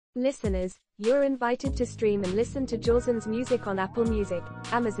Listeners, you're invited to stream and listen to Jawson's music on Apple Music,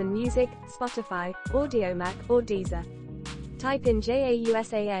 Amazon Music, Spotify, Audiomack, or Deezer. Type in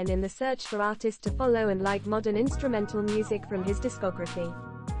JAUSAN in the search for artists to follow and like modern instrumental music from his discography.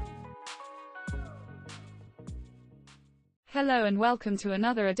 Hello and welcome to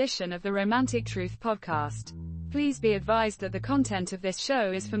another edition of the Romantic Truth podcast. Please be advised that the content of this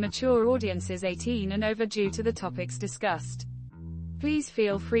show is for mature audiences 18 and over due to the topics discussed. Please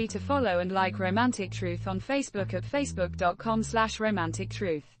feel free to follow and like Romantic Truth on Facebook at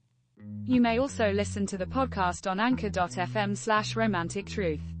facebook.com/romantictruth. You may also listen to the podcast on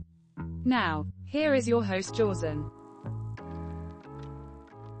anchor.fm/romantictruth. Now, here is your host Jawson.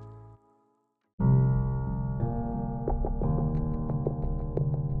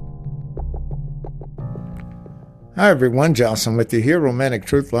 Hi everyone, Jocelyn with you here, Romantic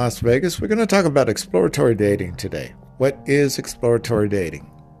Truth Las Vegas. We're going to talk about exploratory dating today. What is exploratory dating?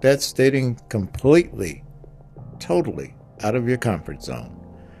 That's dating completely, totally out of your comfort zone.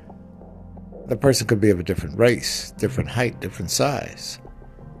 The person could be of a different race, different height, different size,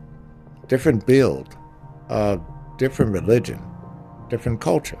 different build, different religion, different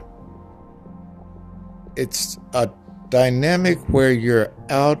culture. It's a dynamic where you're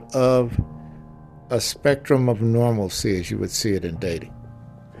out of a spectrum of normalcy as you would see it in dating.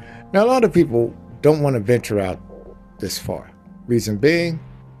 Now, a lot of people don't want to venture out this far. Reason being,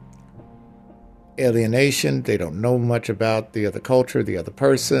 alienation. They don't know much about the other culture, the other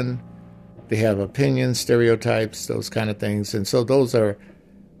person. They have opinions, stereotypes, those kind of things. And so those are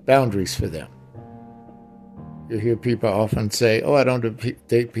boundaries for them. You hear people often say, I don't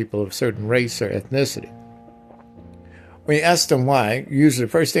date people of a certain race or ethnicity. When you ask them why, usually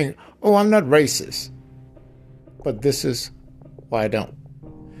the first thing, I'm not racist. But this is why I don't.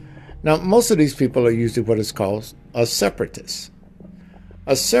 Now, most of these people are usually what is called a separatist.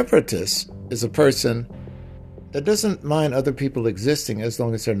 A separatist is a person that doesn't mind other people existing as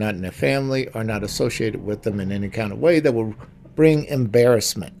long as they're not in their family or not associated with them in any kind of way that will bring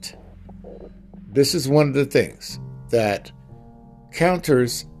embarrassment. This is one of the things that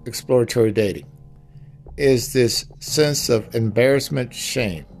counters exploratory dating, is this sense of embarrassment,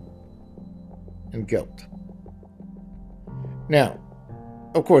 shame, and guilt. Now,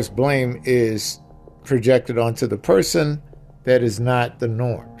 of course, blame is projected onto the person that is not the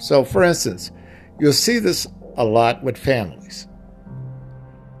norm. So, for instance, you'll see this a lot with families.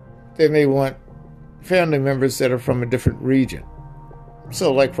 They may want family members that are from a different region.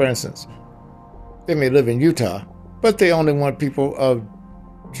 So, like, for instance, they may live in Utah, but they only want people of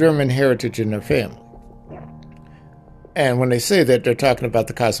German heritage in their family. And when they say that, they're talking about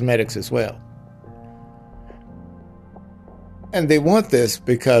the cosmetics as well. And they want this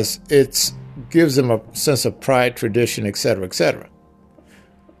because it gives them a sense of pride, tradition, etc., etc.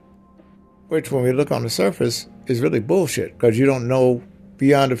 Which, when we look on the surface, is really bullshit because you don't know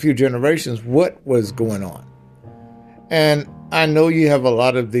beyond a few generations what was going on. And I know you have a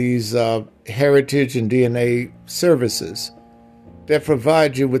lot of these heritage and DNA services that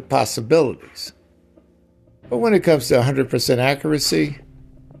provide you with possibilities. But when it comes to 100% accuracy,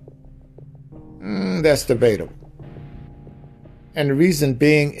 that's debatable. And the reason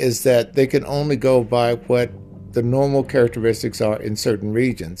being is that they can only go by what the normal characteristics are in certain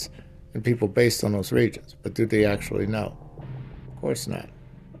regions and people based on those regions. But do they actually know? Of course not.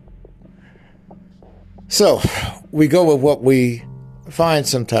 So we go with what we find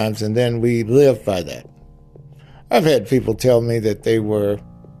sometimes and then we live by that. I've had people tell me that they were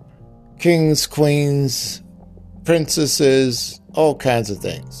kings, queens, princesses, all kinds of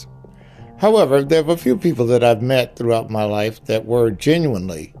things. However, there are a few people that I've met throughout my life that were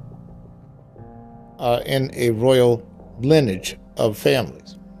genuinely in a royal lineage of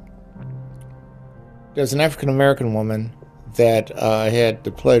families. There's an African-American woman that I had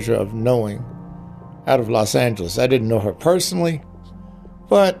the pleasure of knowing out of Los Angeles. I didn't know her personally,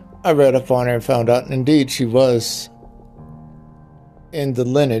 but I read up on her and found out, indeed, she was in the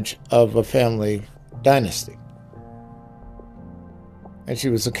lineage of a family dynasty. And she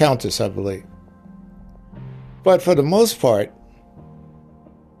was a countess, I believe. But for the most part,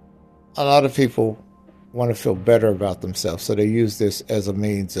 a lot of people want to feel better about themselves. So they use this as a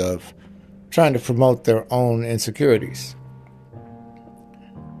means of trying to promote their own insecurities.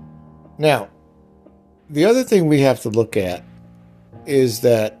 Now, the other thing we have to look at is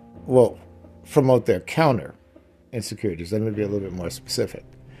that, promote their counter insecurities. Let me be a little bit more specific.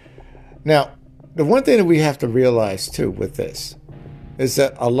 Now, the one thing that we have to realize, too, with this is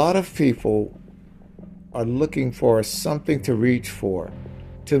that a lot of people are looking for something to reach for,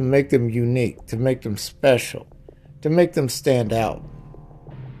 to make them unique, to make them special, to make them stand out.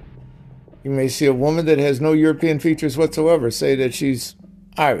 You may see a woman that has no European features whatsoever say that she's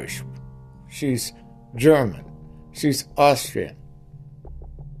Irish, she's German, she's Austrian,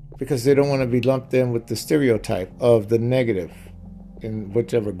 because they don't want to be lumped in with the stereotype of the negative in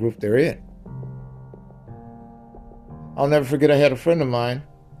whichever group they're in. I'll never forget, I had a friend of mine,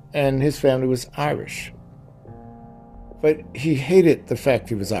 and his family was Irish. But he hated the fact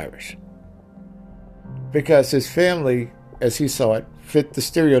he was Irish, because his family, as he saw it, fit the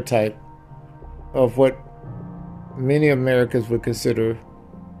stereotype of what many Americans would consider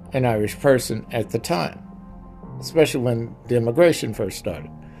an Irish person at the time, especially when the immigration first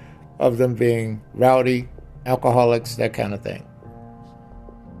started, of them being rowdy, alcoholics, that kind of thing.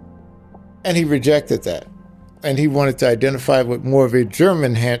 And he rejected that. And he wanted to identify with more of a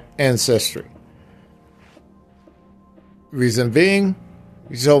German ancestry. Reason being,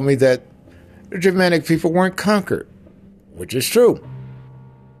 he told me that the Germanic people weren't conquered, which is true.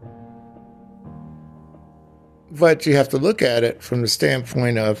 But you have to look at it from the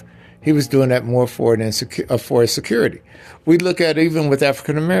standpoint of he was doing that more for his security. We look at it even with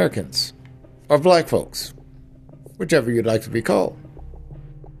African Americans or black folks, whichever you'd like to be called.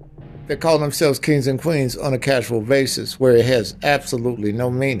 They call themselves kings and queens on a casual basis where it has absolutely no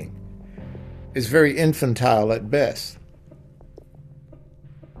meaning. It's very infantile at best.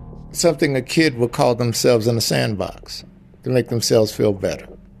 Something a kid would call themselves in a sandbox to make themselves feel better,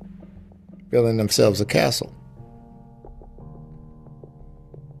 building themselves a castle.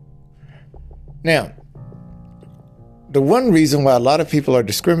 Now, the one reason why a lot of people are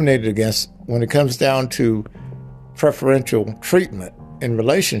discriminated against when it comes down to preferential treatment in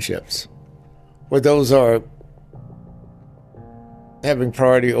relationships, where those are having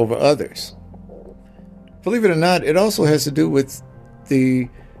priority over others, believe it or not, it also has to do with the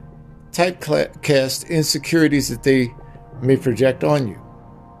typecast insecurities that they may project on you.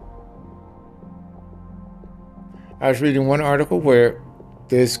 I was reading one article where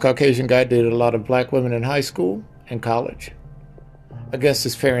this Caucasian guy dated a lot of black women in high school and college against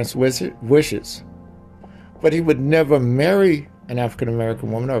his parents' wishes. But he would never marry an African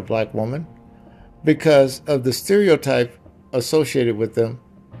American woman or a black woman because of the stereotype associated with them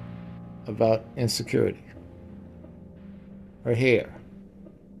about insecurity. Her hair,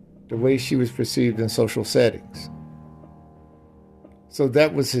 the way she was perceived in social settings. So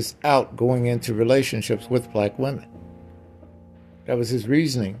that was his out going into relationships with black women. That was his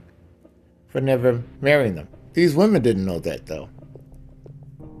reasoning for never marrying them. These women didn't know that, though.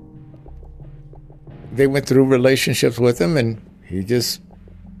 They went through relationships with him, and he just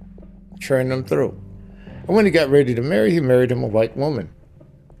churned them through. And when he got ready to marry, he married him a white woman,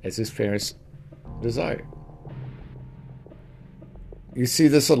 as his parents desired. You see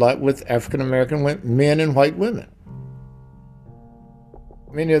this a lot with African American men and white women.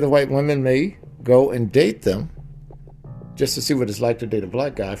 Many of the white women may go and date them just to see what it's like to date a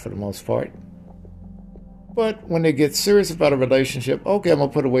black guy for the most part. But when they get serious about a relationship, okay, I'm going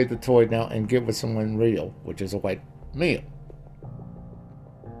to put away the toy now and get with someone real, which is a white male.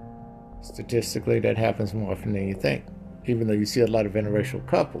 Statistically, that happens more often than you think. Even though you see a lot of interracial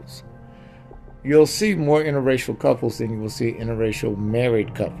couples, you'll see more interracial couples than you will see interracial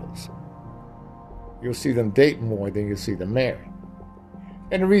married couples. You'll see them date more than you'll see them marry.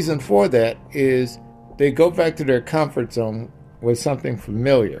 And the reason for that is they go back to their comfort zone with something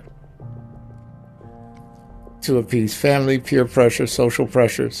familiar to appease family, peer pressure, social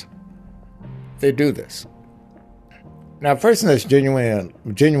pressures. They do this. Now, a person that's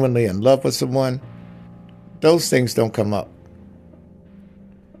genuinely in love with someone, those things don't come up.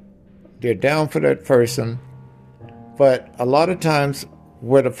 They're down for that person, but a lot of times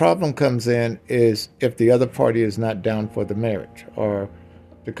where the problem comes in is if the other party is not down for the marriage or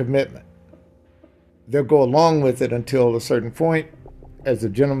the commitment. They'll go along with it until a certain point, as the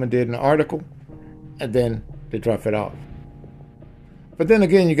gentleman did in the article, and then they drop it off. But then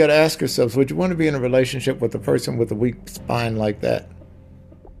again, you got to ask yourselves, would you want to be in a relationship with a person with a weak spine like that?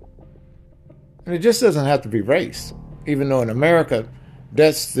 And it just doesn't have to be race, even though in America,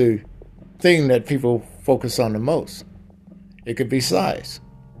 that's the thing that people focus on the most. It could be size.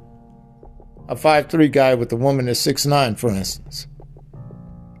 A 5'3" guy with a woman that's 6'9", for instance.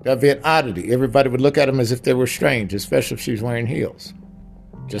 That'd be an oddity. Everybody would look at him as if they were strange, especially if she's wearing heels.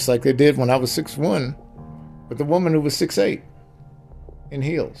 Just like they did when I was 6'1", with a woman who was 6'8", in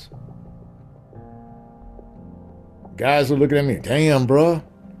heels. Guys would look at me, damn, bruh.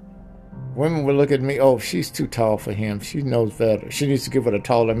 Women would look at me, oh, she's too tall for him. She knows better. She needs to get with a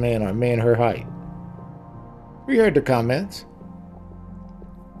taller man or a man her height. We heard the comments.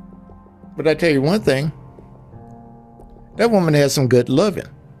 But I tell you one thing, that woman had some good loving.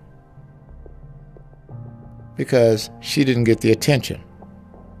 because she didn't get the attention.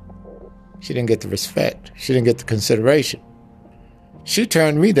 She didn't get the respect. She didn't get the consideration. She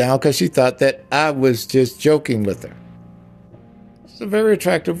turned me down because she thought that I was just joking with her. She's a very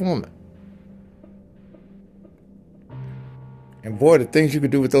attractive woman. And boy, the things you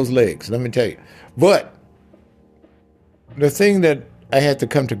could do with those legs, let me tell you. But the thing that I had to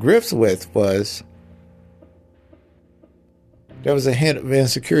come to grips with was there was a hint of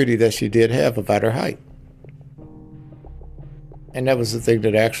insecurity that she did have about her height. And that was the thing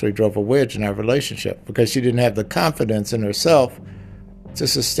that actually drove a wedge in our relationship, because she didn't have the confidence in herself to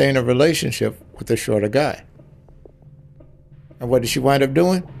sustain a relationship with a shorter guy. And what did she wind up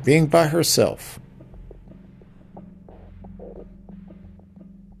doing? Being by herself.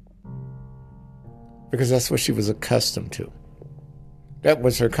 Because that's what she was accustomed to. That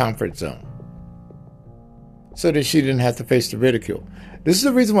was her comfort zone. So that she didn't have to face the ridicule. This is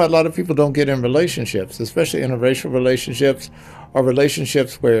the reason why a lot of people don't get in relationships, especially interracial relationships or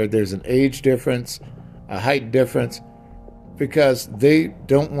relationships where there's an age difference, a height difference, because they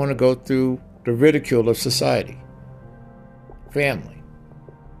don't want to go through the ridicule of society, family.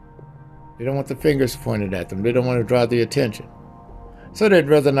 They don't want the fingers pointed at them. They don't want to draw the attention. So they'd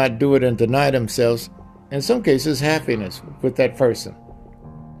rather not do it and deny themselves, in some cases, happiness with that person.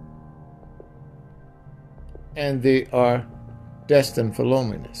 And they are destined for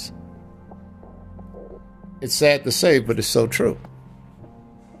loneliness. It's sad to say, but it's so true.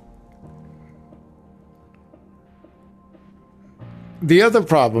 The other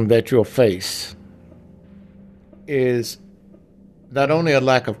problem that you'll face is not only a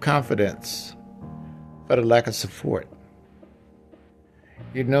lack of confidence, but a lack of support.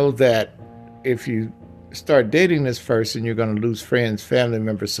 You know that if you start dating this person, you're going to lose friends, family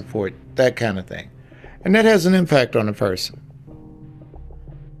members, support, that kind of thing. And that has an impact on a person.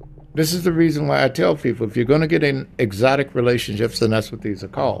 This is the reason why I tell people, if you're going to get in exotic relationships, and that's what these are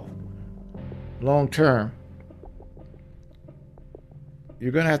called, long term,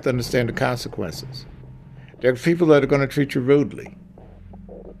 you're going to have to understand the consequences. There are people that are going to treat you rudely.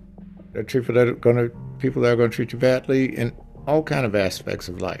 There are people that are going to treat you badly in all kind of aspects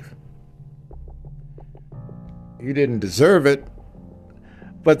of life. You didn't deserve it,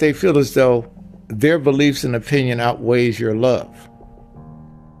 but they feel as though their beliefs and opinion outweighs your love.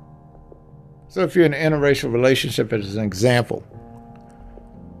 So if you're in an interracial relationship, as an example,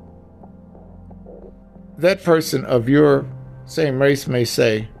 that person of your same race may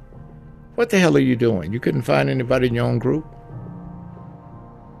say, "What the hell are you doing? You couldn't find anybody in your own group?"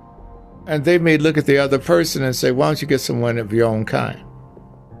 And they may look at the other person and say, "Why don't you get someone of your own kind?"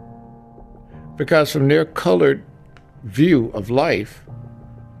 Because from their colored view of life,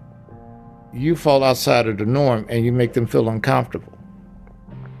 you fall outside of the norm and you make them feel uncomfortable.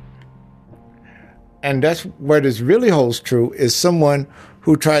 And that's where this really holds true, is someone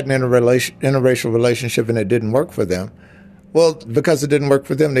who tried an interracial relationship and it didn't work for them. Well, because it didn't work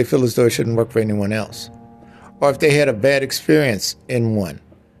for them, they feel as though it shouldn't work for anyone else. Or if they had a bad experience in one,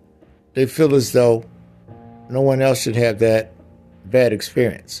 they feel as though no one else should have that bad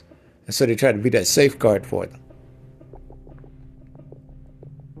experience. And so they try to be that safeguard for them.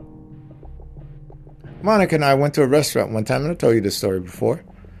 Monica and I went to a restaurant one time, and I told you this story before,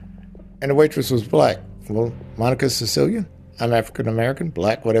 and the waitress was black. Well, Monica's Sicilian, I'm African American,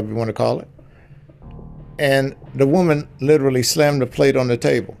 black, whatever you want to call it. And the woman literally slammed the plate on the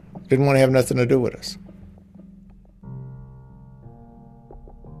table. Didn't want to have nothing to do with us.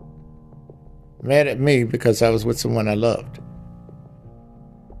 Mad at me because I was with someone I loved.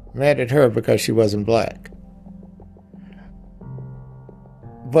 Mad at her because she wasn't black.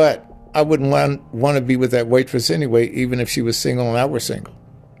 But I wouldn't want to be with that waitress anyway, even if she was single and I were single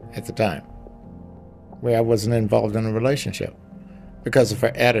at the time, where I wasn't involved in a relationship, because of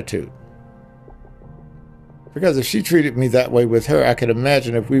her attitude. Because if she treated me that way with her, I could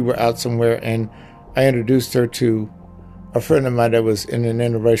imagine if we were out somewhere and I introduced her to a friend of mine that was in an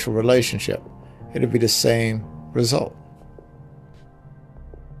interracial relationship, it'd be the same result.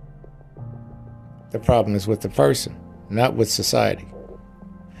 The problem is with the person, not with society.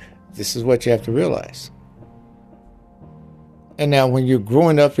 This is what you have to realize. And now when you're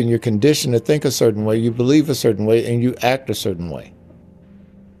growing up and you're conditioned to think a certain way, you believe a certain way, and you act a certain way.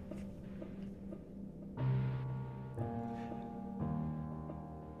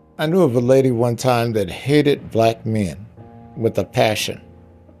 I knew of a lady one time that hated black men with a passion.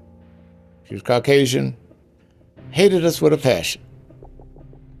 She was Caucasian, hated us with a passion.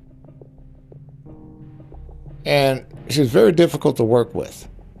 And she was very difficult to work with.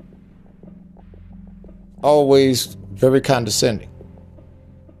 Always very condescending.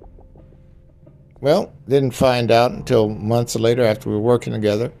 Well, didn't find out until months later after we were working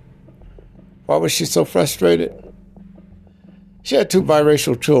together. Why was she so frustrated? She had 2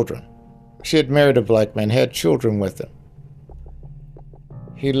 biracial children. She had married a black man, had children with him.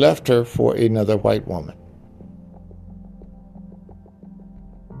 He left her for another white woman.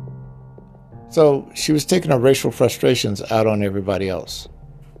 So she was taking her racial frustrations out on everybody else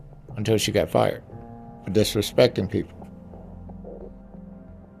until she got fired for disrespecting people.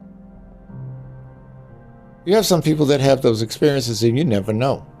 You have some people that have those experiences and you never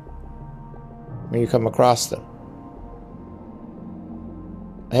know when you come across them.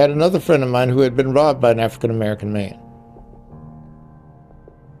 I had another friend of mine who had been robbed by an African American man.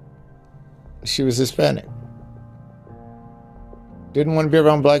 She was Hispanic. Didn't want to be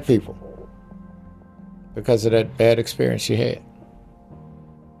around black people because of that bad experience she had.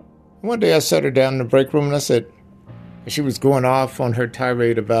 One day I sat her down in the break room and I said, she was going off on her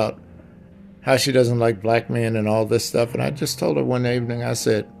tirade about how she doesn't like black men and all this stuff. And I just told her one evening, I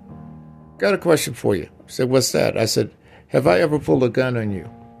said, got a question for you. She said, what's that? I said, have I ever pulled a gun on you?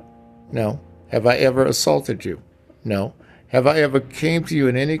 No. Have I ever assaulted you? No. Have I ever came to you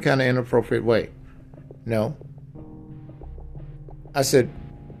in any kind of inappropriate way? No. I said,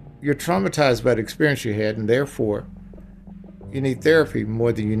 you're traumatized by the experience you had, and therefore you need therapy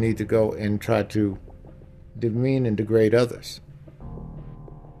more than you need to go and try to demean and degrade others.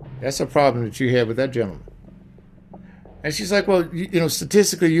 That's a problem that you have with that gentleman. And she's like, well,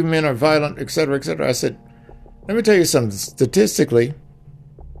 statistically, you men are violent, et cetera, et cetera. I said, let me tell you something. Statistically,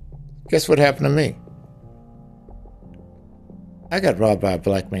 guess what happened to me? I got robbed by a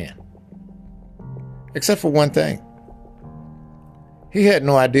black man. Except for one thing. He had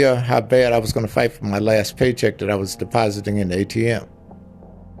no idea how bad I was going to fight for my last paycheck that I was depositing in the ATM.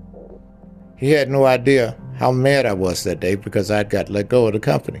 He had no idea how mad I was that day because I'd got let go of the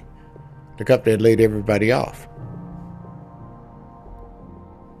company. The company had laid everybody off.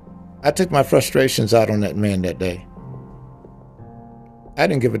 I took my frustrations out on that man that day. I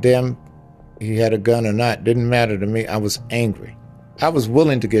didn't give a damn he had a gun or not. It didn't matter to me. I was angry. I was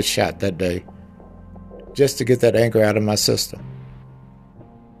willing to get shot that day just to get that anger out of my system.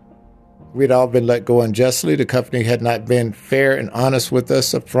 We'd all been let go unjustly. The company had not been fair and honest with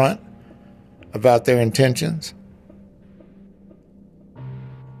us up front about their intentions.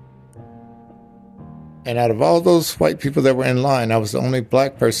 And out of all those white people that were in line, I was the only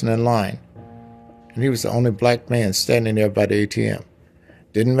black person in line. And he was the only black man standing there by the ATM.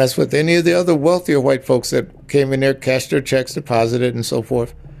 Didn't mess with any of the other wealthier white folks that came in there, cashed their checks, deposited, and so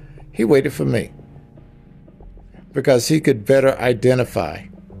forth. He waited for me because he could better identify.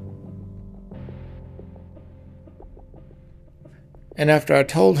 And after I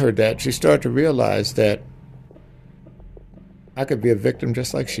told her that, she started to realize that I could be a victim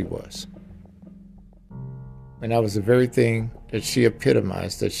just like she was. And I was the very thing that she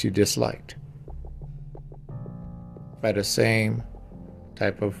epitomized that she disliked by the same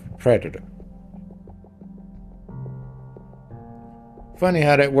type of predator. Funny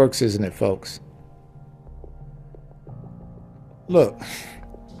how that works, isn't it, folks? Look,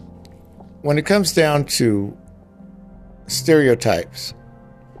 when it comes down to stereotypes,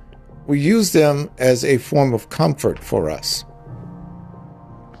 we use them as a form of comfort for us,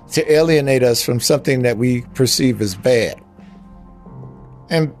 to alienate us from something that we perceive as bad.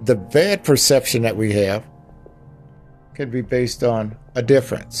 And the bad perception that we have can be based on a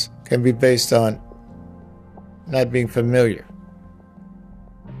difference, can be based on not being familiar,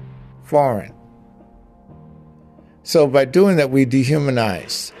 foreign. So by doing that, we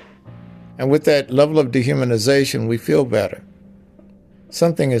dehumanize. And with that level of dehumanization, we feel better.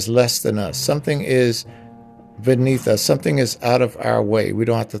 Something is less than us. Something is beneath us. Something is out of our way. We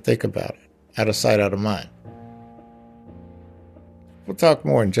don't have to think about it. Out of sight, out of mind. We'll talk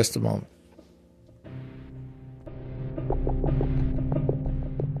more in just a moment.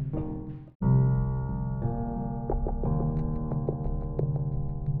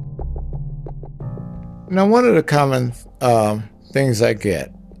 Now, one of the common things I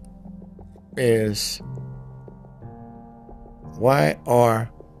get is, why are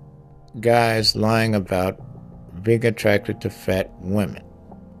guys lying about being attracted to fat women?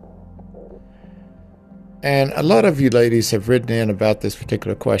 And a lot of you ladies have written in about this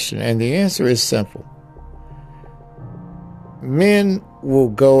particular question, and the answer is simple. Men will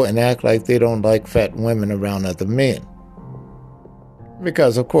go and act like they don't like fat women around other men.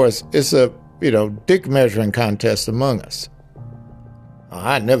 Because, of course, it's a dick measuring contest among us. Oh,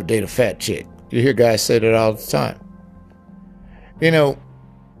 I'd never date a fat chick. You hear guys say that all the time.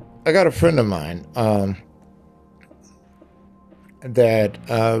 I got a friend of mine that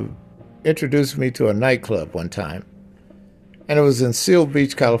introduced me to a nightclub one time. And it was in Seal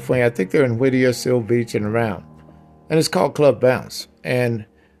Beach, California. I think they're in Whittier, Seal Beach, and around. And it's called Club Bounce. And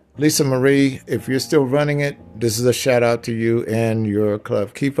Lisa Marie, if you're still running it, this is a shout out to you and your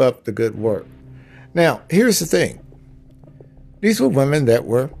club. Keep up the good work. Now, here's the thing. These were women that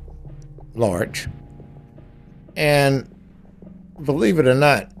were large. And believe it or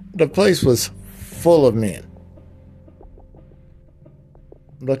not, the place was full of men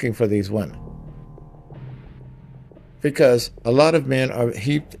looking for these women. Because a lot of men are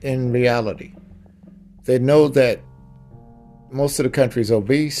heaped in reality. They know that most of the country is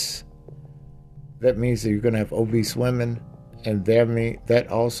obese. That means that you're going to have obese women. And that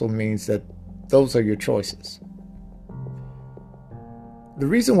also means that those are your choices. The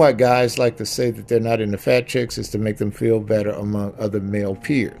reason why guys like to say that they're not into fat chicks is to make them feel better among other male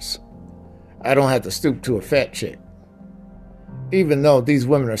peers. I don't have to stoop to a fat chick. Even though these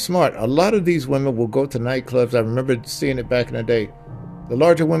women are smart, a lot of these women will go to nightclubs. I remember seeing it back in the day. The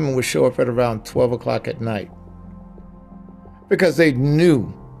larger women would show up at around 12 o'clock at night because they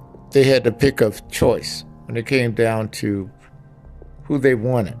knew they had the pick of choice when it came down to who they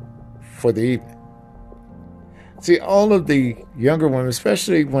wanted for the evening. See, all of the younger women,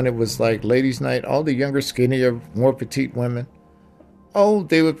 especially when it was like ladies' night, all the younger, skinnier, more petite women,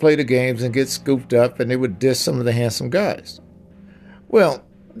 they would play the games and get scooped up and they would diss some of the handsome guys. Well,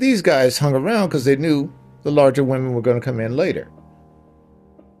 these guys hung around because they knew the larger women were going to come in later.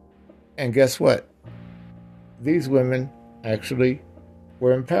 And guess what? These women actually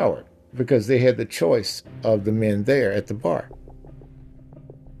were empowered because they had the choice of the men there at the bar.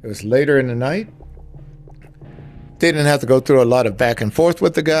 It was later in the night. They didn't have to go through a lot of back and forth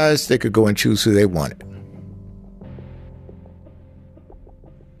with the guys. They could go and choose who they wanted.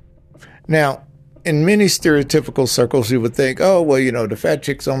 Now, in many stereotypical circles, you would think, the fat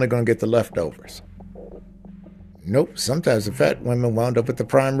chick's only going to get the leftovers. Nope, sometimes the fat women wound up with the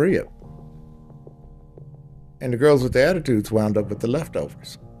prime rib. And the girls with the attitudes wound up with the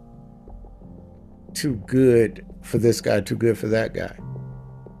leftovers. Too good for this guy, too good for that guy.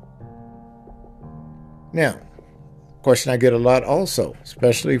 Now, question I get a lot also,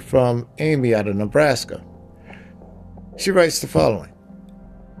 especially from Amy out of Nebraska. She writes the following.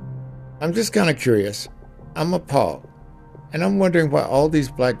 I'm just kind of curious. I'm appalled. And I'm wondering why all these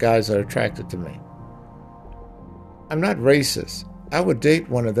black guys are attracted to me. I'm not racist. I would date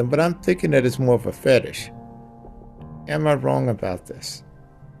one of them, but I'm thinking that it's more of a fetish. Am I wrong about this?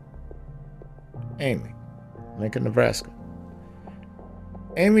 Amy, Lincoln, Nebraska.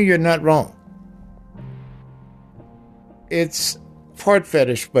 Amy, you're not wrong. It's part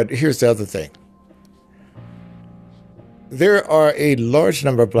fetish, but here's the other thing. There are a large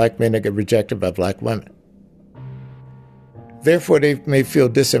number of black men that get rejected by black women. Therefore, they may feel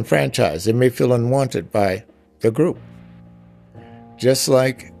disenfranchised. They may feel unwanted by the group. Just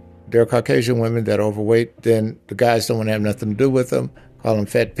like there are Caucasian women that are overweight, then the guys don't want to have nothing to do with them, call them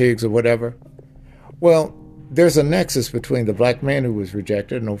fat pigs or whatever. Well, there's a nexus between the black man who was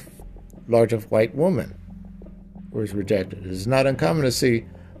rejected and a larger white woman who was rejected. It's not uncommon to see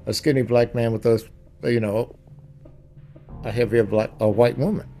a skinny black man with those, a heavier white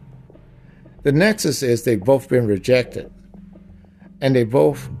woman. The nexus is they've both been rejected, and they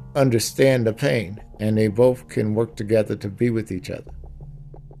both understand the pain, and they both can work together to be with each other.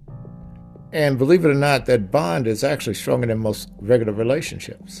 And believe it or not, that bond is actually stronger than most regular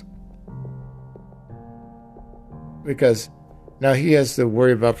relationships. Because now he has to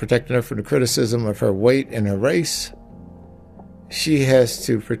worry about protecting her from the criticism of her weight and her race. She has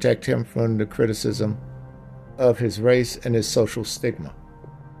to protect him from the criticism of his race and his social stigma.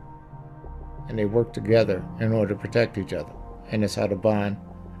 And they work together in order to protect each other. And that's how the bond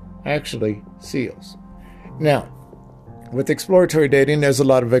actually seals. Now, with exploratory dating, there's a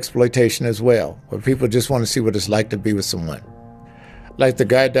lot of exploitation as well, where people just want to see what it's like to be with someone. Like the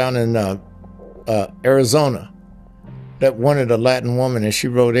guy down in Arizona that wanted a Latin woman,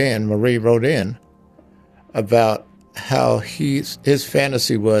 and Marie wrote in, about how his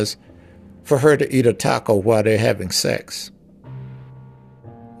fantasy was for her to eat a taco while they're having sex.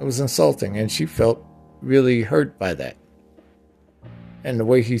 It was insulting, and she felt really hurt by that. And the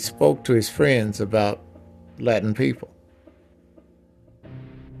way he spoke to his friends about Latin people.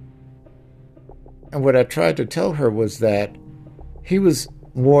 And what I tried to tell her was that he was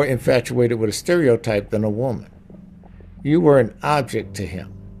more infatuated with a stereotype than a woman. You were an object to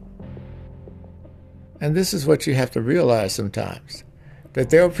him. And this is what you have to realize sometimes, that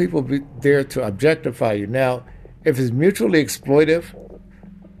there are people there to objectify you. Now, if it's mutually exploitive,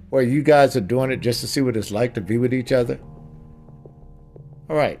 or you guys are doing it just to see what it's like to be with each other,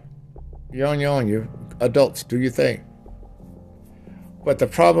 all right, You're on your own. You're adults. Do your thing. But the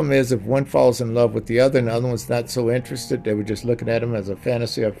problem is if one falls in love with the other and the other one's not so interested, they were just looking at him as a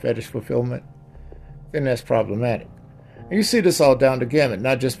fantasy or fetish fulfillment, then that's problematic. And you see this all down the gamut,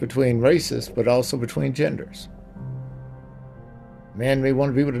 not just between races, but also between genders. Man may want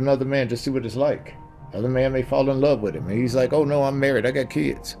to be with another man just to see what it's like. Other man may fall in love with him, and he's like, oh no, I'm married, I got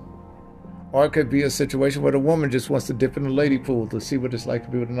kids. Or it could be a situation where the woman just wants to dip in the lady pool to see what it's like to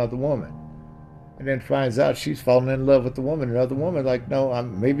be with another woman. And then finds out she's falling in love with the woman. Another woman like, no,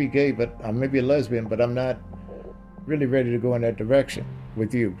 I'm maybe gay, but I'm maybe a lesbian, but I'm not really ready to go in that direction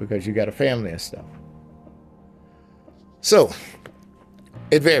with you because you got a family and stuff. So,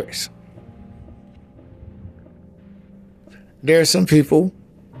 it varies. There are some people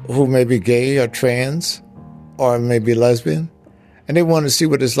who may be gay or trans or may be lesbian, and they want to see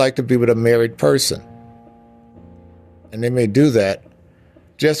what it's like to be with a married person. And they may do that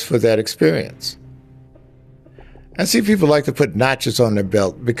just for that experience. I see people like to put notches on their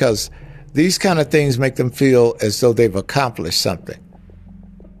belt because these kind of things make them feel as though they've accomplished something.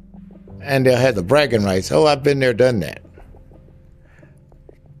 And they'll have the bragging rights. Oh, I've been there, done that.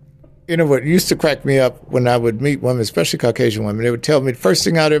 You know what used to crack me up when I would meet women, especially Caucasian women, they would tell me the first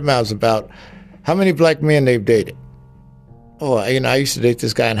thing out of their mouths about how many black men they've dated. Oh, I used to date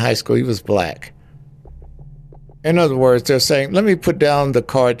this guy in high school. He was black. In other words, they're saying, let me put down the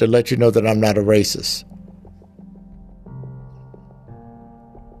card to let you know that I'm not a racist.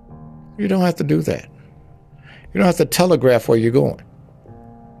 You don't have to do that. You don't have to telegraph where you're going.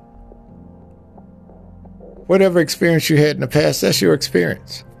 Whatever experience you had in the past, that's your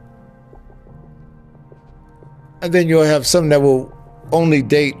experience. And then you'll have some that will only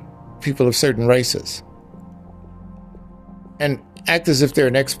date people of certain races and act as if they're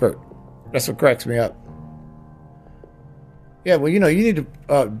an expert. That's what cracks me up. Yeah, well, you need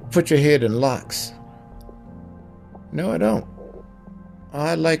to put your head in locks. No, I don't.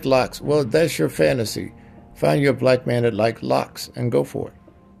 I like locks. Well, that's your fantasy. Find you a black man that likes locks and go for it.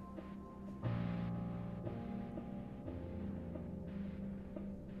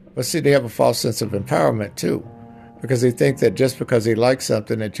 But see, they have a false sense of empowerment too, because they think that just because they like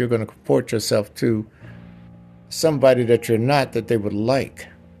something that you're going to comport yourself to somebody that you're not, that they would like.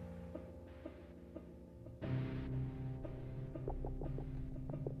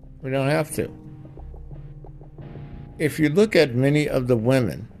 We don't have to. If you look at many of the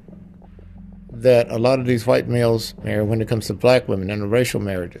women that a lot of these white males marry when it comes to black women and the racial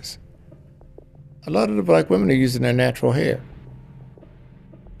marriages, a lot of the black women are using their natural hair.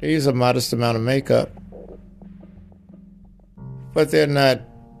 They use a modest amount of makeup, but they're not,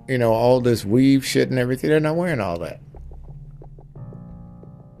 all this weave shit and everything. They're not wearing all that.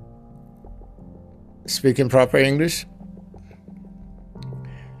 Speaking proper English.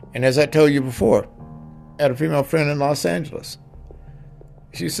 And as I told you before, I had a female friend in Los Angeles.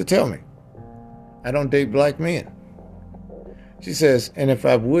 She used to tell me, I don't date black men. She says, and if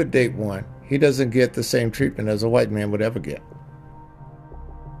I would date one, he doesn't get the same treatment as a white man would ever get.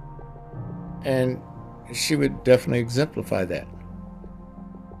 And she would definitely exemplify that.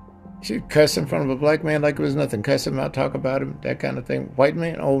 She'd cuss in front of a black man like it was nothing. Cuss him out, talk about him, that kind of thing. White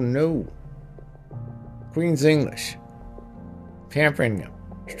man? Oh, no. Queen's English. Pampering him.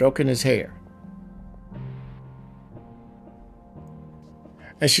 Stroking his hair.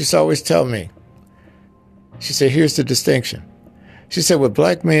 And she'd always tell me, she said, here's the distinction. She said, with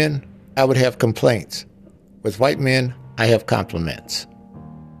black men, I would have complaints. With white men, I have compliments.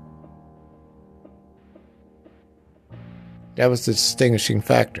 That was the distinguishing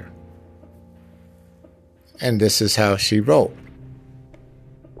factor. And this is how she rolled.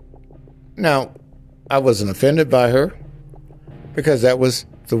 Now, I wasn't offended by her because that was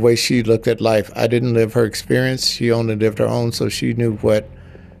the way she looked at life. I didn't live her experience. She only lived her own, so she knew what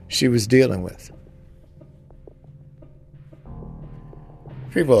she was dealing with.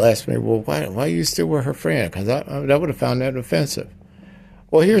 People ask me, well, why you still were her friend? Because I would have found that offensive.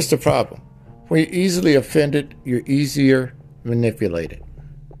 Well, here's the problem. When you're easily offended, you're easier manipulated.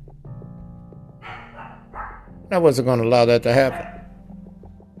 I wasn't going to allow that to happen.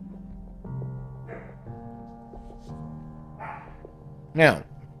 Now,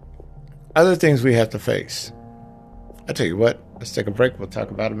 other things we have to face. I'll tell you what, let's take a break. We'll talk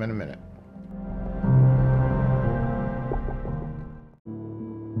about them in a minute.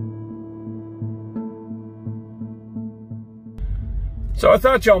 So I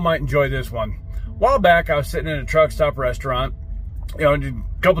thought y'all might enjoy this one. A while back, I was sitting in a truck stop restaurant, a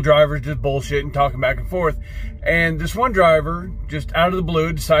couple drivers just bullshitting, talking back and forth. And this one driver, just out of the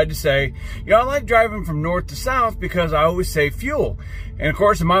blue, decided to say, I like driving from north to south because I always save fuel. And of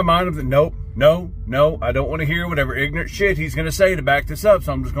course, in my mind, I'm like, no, I don't want to hear whatever ignorant shit he's going to say to back this up,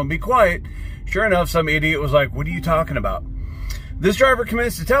 so I'm just going to be quiet. Sure enough, some idiot was like, what are you talking about? This driver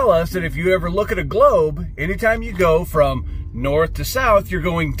commenced to tell us that if you ever look at a globe, anytime you go from north to south, you're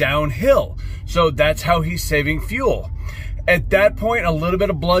going downhill. So that's how he's saving fuel. At that point, a little bit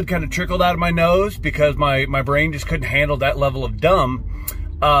of blood kind of trickled out of my nose because my brain just couldn't handle that level of dumb.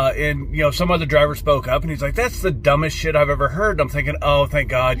 And some other driver spoke up and he's like, that's the dumbest shit I've ever heard. And I'm thinking, oh, thank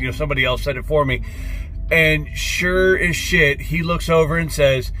God, somebody else said it for me. And sure as shit, he looks over and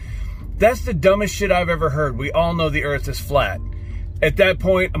says, that's the dumbest shit I've ever heard. We all know the earth is flat. At that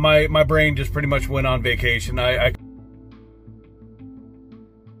point, my brain just pretty much went on vacation.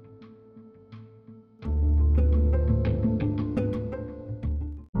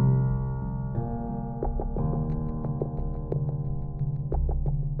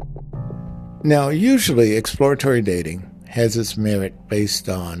 Now, usually exploratory dating has its merit based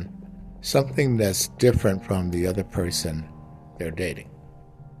on something that's different from the other person they're dating.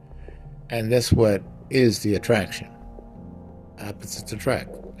 And that's what is the attraction. Opposites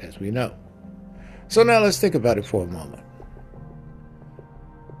attract, as we know. So now let's think about it for a moment.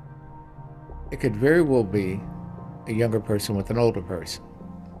 It could very well be a younger person with an older person.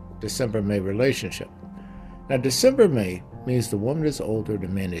 December-May relationship. Now, December-May means the woman is older, the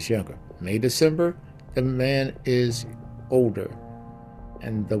man is younger. May-December, the man is older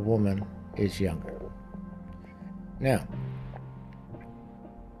and the woman is younger. Now,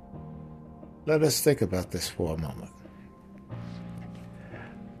 let us think about this for a moment.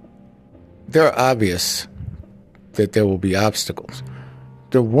 They're obvious that there will be obstacles.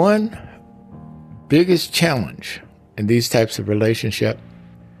 The one biggest challenge in these types of relationships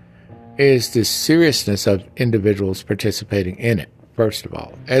is the seriousness of individuals participating in it, first of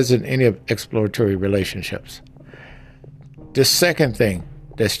all, as in any of exploratory relationships. The second thing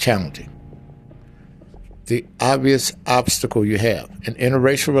that's challenging, the obvious obstacle you have. In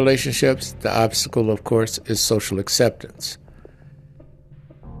interracial relationships, the obstacle, of course, is social acceptance.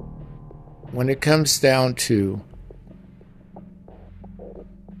 When it comes down to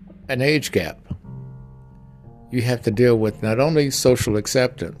an age gap, you have to deal with not only social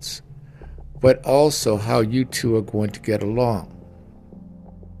acceptance, but also how you two are going to get along.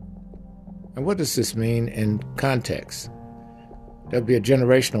 And what does this mean in context? There'll be a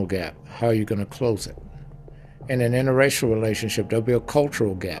generational gap. How are you going to close it? In an interracial relationship, there'll be a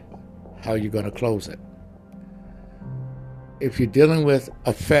cultural gap. How are you going to close it? If you're dealing with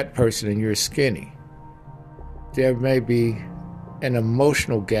a fat person and you're skinny, there may be an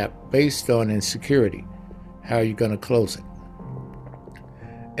emotional gap based on insecurity. How are you going to close it?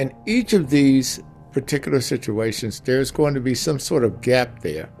 In each of these particular situations, there's going to be some sort of gap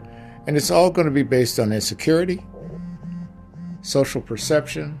there. And it's all going to be based on insecurity, social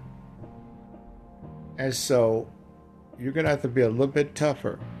perception. And so you're going to have to be a little bit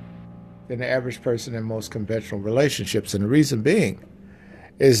tougher than the average person in most conventional relationships. And the reason being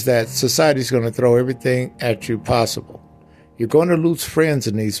is that society's going to throw everything at you possible. You're going to lose friends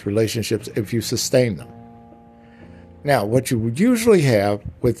in these relationships if you sustain them. Now, what you would usually have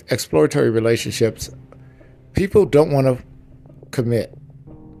with exploratory relationships, people don't want to commit.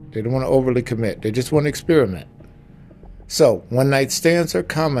 They don't want to overly commit. They just want to experiment. So, one-night stands are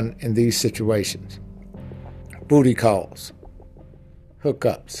common in these situations. Booty calls,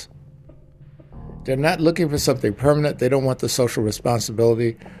 hookups. They're not looking for something permanent. They don't want the social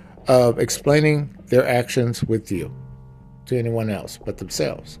responsibility of explaining their actions with you to anyone else but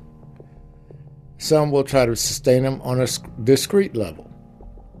themselves. Some will try to sustain them on a discreet level.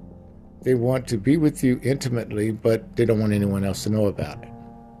 They want to be with you intimately, but they don't want anyone else to know about it.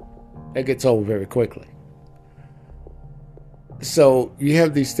 That gets old very quickly. So you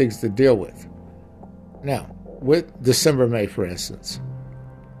have these things to deal with. Now, with December-May, for instance,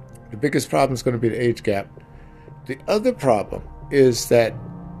 the biggest problem is going to be the age gap. The other problem is that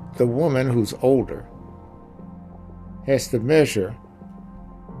the woman who's older has to measure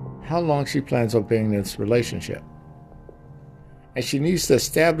how long she plans on being in this relationship. And she needs to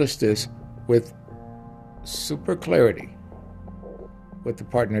establish this with super clarity with the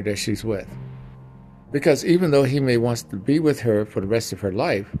partner that she's with. Because even though he may want to be with her for the rest of her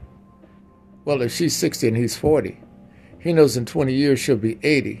life, well, if she's 60 and he's 40, he knows in 20 years she'll be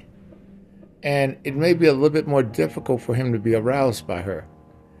 80. And it may be a little bit more difficult for him to be aroused by her.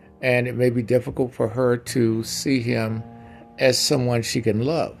 And it may be difficult for her to see him as someone she can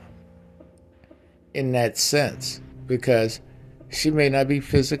love in that sense, because she may not be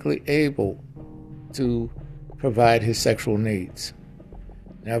physically able to provide his sexual needs.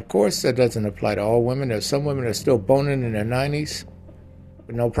 Now, of course, that doesn't apply to all women. There's some women that are still boning in their 90s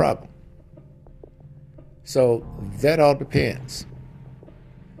with no problem. So that all depends.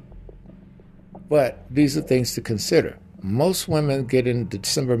 But these are things to consider. Most women get into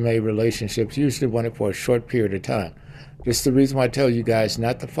December-May relationships, usually want it for a short period of time. This is the reason why I tell you guys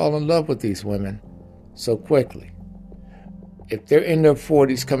not to fall in love with these women so quickly. If they're in their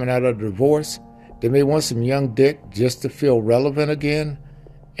 40s coming out of a divorce, they may want some young dick just to feel relevant again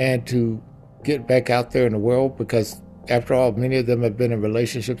and to get back out there in the world, because after all, many of them have been in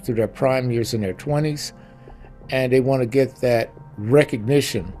relationships through their prime years in their 20s, and they want to get that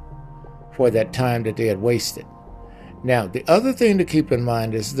recognition for that time that they had wasted. Now, the other thing to keep in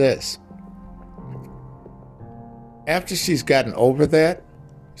mind is this. After she's gotten over that,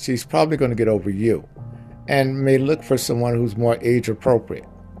 she's probably going to get over you and may look for someone who's more age appropriate,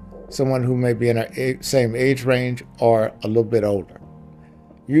 someone who may be in our same age range or a little bit older.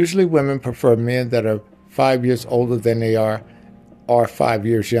 Usually women prefer men that are 5 years older than they are or 5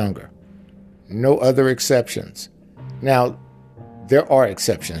 years younger. No other exceptions. Now, there are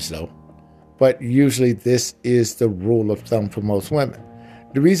exceptions though, but usually this is the rule of thumb for most women.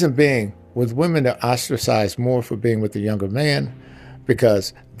 The reason being, with women, they're ostracized more for being with a younger man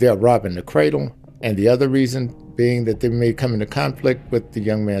because they're robbing the cradle, and the other reason being that they may come into conflict with the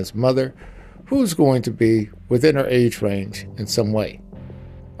young man's mother, who's going to be within her age range in some way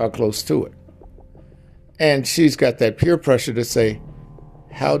or close to it. And she's got that peer pressure to say,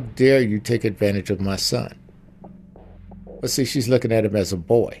 how dare you take advantage of my son? But see, she's looking at him as a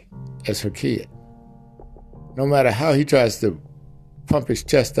boy, as her kid. No matter how he tries to pump his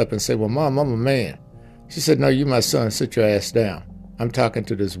chest up and say, well, Mom, I'm a man. She said, no, you my son, sit your ass down. I'm talking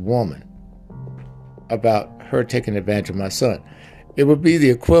to this woman about her taking advantage of my son. It would be the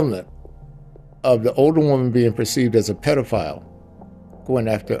equivalent of the older woman being perceived as a pedophile going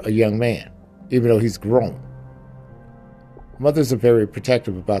after a young man, even though he's grown. Mothers are very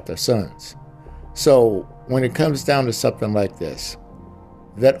protective about their sons. So when it comes down to something like this,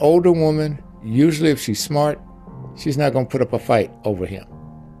 that older woman, usually if she's smart, she's not going to put up a fight over him.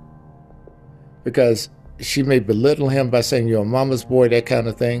 Because she may belittle him by saying, you're a mama's boy, that kind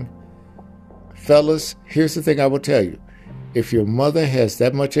of thing. Fellas, here's the thing I will tell you. If your mother has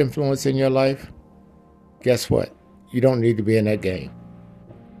that much influence in your life, guess what? You don't need to be in that game.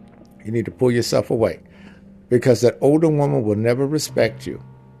 You need to pull yourself away. Because that older woman will never respect you.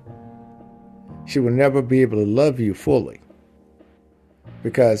 She will never be able to love you fully.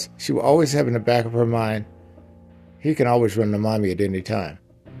 Because she will always have in the back of her mind, he can always run to mommy at any time.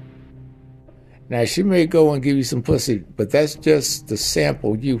 Now, she may go and give you some pussy, but that's just to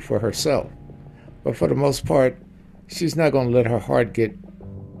sample you for herself. But for the most part, she's not going to let her heart get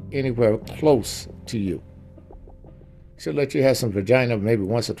anywhere close to you. She'll let you have some vagina maybe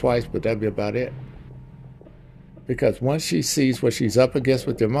once or twice, but that'll be about it. Because once she sees what she's up against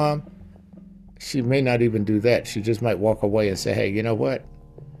with your mom, she may not even do that. She just might walk away and say, hey, you know what?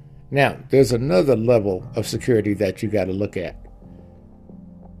 Now, there's another level of security that you got to look at.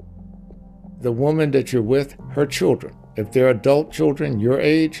 The woman that you're with, her children. If they're adult children, your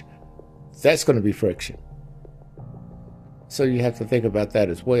age, that's going to be friction. So you have to think about that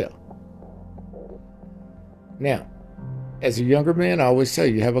as well. Now, as a younger man, I always tell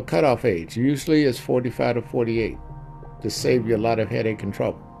you have a cutoff age. Usually it's 45 to 48 to save you a lot of headache and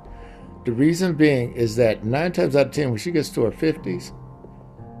trouble. The reason being is that 9 times out of 10, when she gets to her 50s,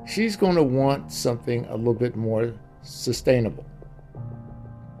 she's going to want something a little bit more sustainable.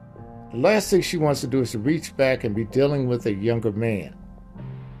 The last thing she wants to do is to reach back and be dealing with a younger man,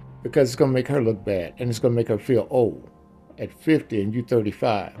 because it's going to make her look bad and it's going to make her feel old at 50 and you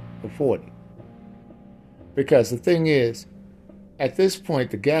 35 or 40. Because the thing is, at this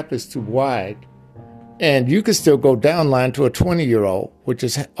point, the gap is too wide, and you can still go downline to a 20-year-old, which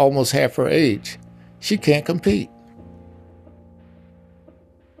is almost half her age. She can't compete.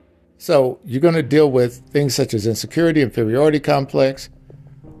 So you're going to deal with things such as insecurity, inferiority complex,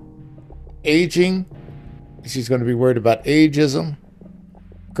 aging. She's going to be worried about ageism,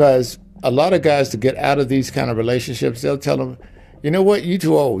 because a lot of guys, to get out of these kind of relationships, they'll tell them, you know what, you're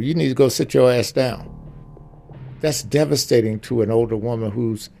too old. You need to go sit your ass down. That's devastating to an older woman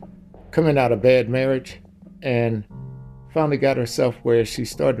who's coming out of bad marriage and finally got herself where she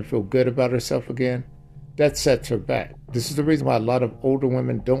started to feel good about herself again. That sets her back. This is the reason why a lot of older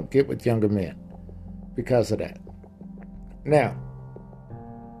women don't get with younger men, because of that. Now,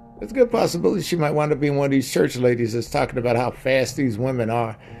 there's a good possibility she might wind up being one of these church ladies that's talking about how fast these women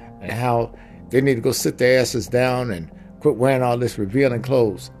are and how they need to go sit their asses down and quit wearing all this revealing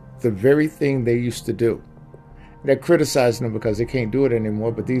clothes. The very thing they used to do. They're criticizing them because they can't do it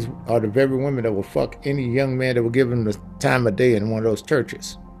anymore, but these are the very women that will fuck any young man that will give them the time of day in one of those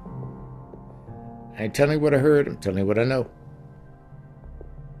churches. I ain't telling you what I heard, I'm telling you what I know.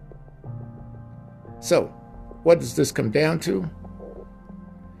 So, what does this come down to?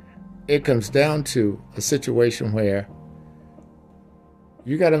 It comes down to a situation where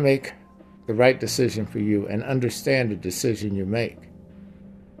you got to make the right decision for you and understand the decision you make.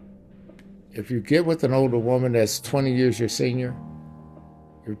 If you get with an older woman that's 20 years your senior,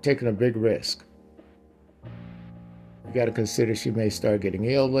 you're taking a big risk. You got to consider she may start getting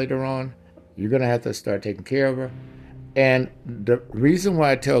ill later on. You're going to have to start taking care of her. And the reason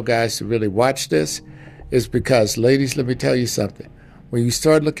why I tell guys to really watch this is because, ladies, let me tell you something. When you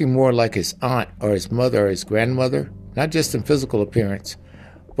start looking more like his aunt or his mother or his grandmother, not just in physical appearance,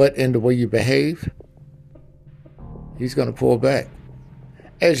 but in the way you behave, he's going to pull back.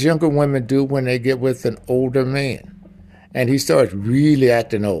 As younger women do when they get with an older man. And he starts really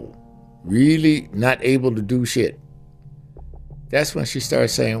acting old, really not able to do shit. That's when she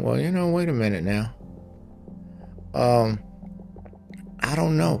starts saying, well, wait a minute now. I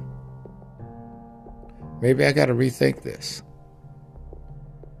don't know. Maybe I got to rethink this.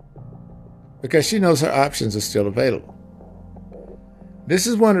 Because she knows her options are still available. This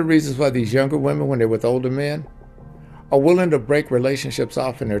is one of the reasons why these younger women, when they're with older men, are willing to break relationships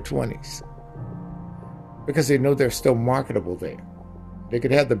off in their 20s. Because they know they're still marketable there. They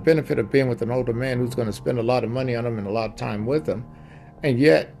could have the benefit of being with an older man who's going to spend a lot of money on them and a lot of time with them. And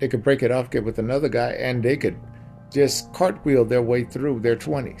yet, they could break it off, get with another guy, and they could just cartwheel their way through their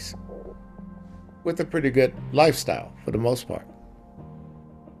 20s. With a pretty good lifestyle, for the most part.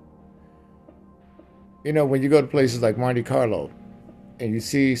 When you go to places like Monte Carlo, and you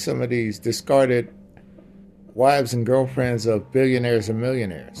see some of these discarded wives and girlfriends of billionaires and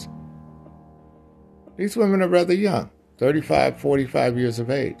millionaires. These women are rather young, 35, 45 years of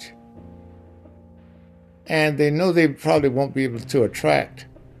age. And they know they probably won't be able to attract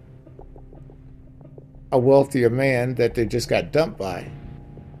a wealthier man that they just got dumped by.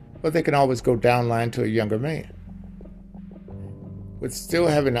 But they can always go downline to a younger man. With still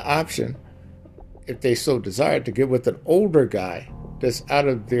having the option, if they so desire, to get with an older guy that's out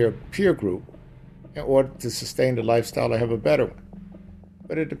of their peer group in order to sustain the lifestyle or have a better one.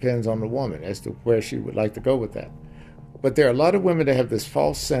 But it depends on the woman as to where she would like to go with that. But there are a lot of women that have this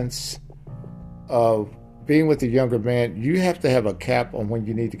false sense of being with a younger man. You have to have a cap on when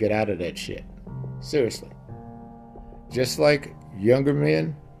you need to get out of that shit. Seriously. Just like younger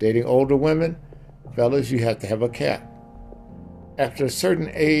men dating older women, fellas, you have to have a cap. After a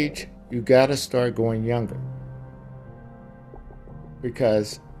certain age, you gotta start going younger.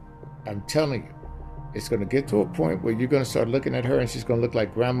 Because I'm telling you, it's going to get to a point where you're going to start looking at her and she's going to look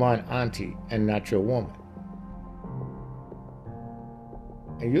like grandma and auntie and not your woman.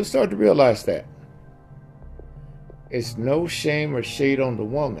 And you'll start to realize that. It's no shame or shade on the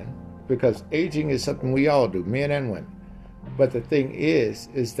woman, because aging is something we all do, men and women. But the thing is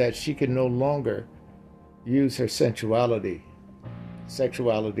that she can no longer use her sexuality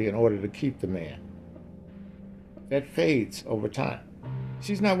in order to keep the man. That fades over time.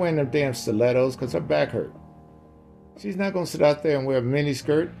 She's not wearing them damn stilettos because her back hurt. She's not going to sit out there and wear a mini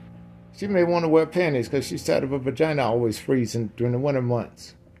skirt. She may want to wear panties because she's tired of her vagina always freezing during the winter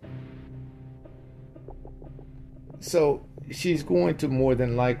months. So she's going to more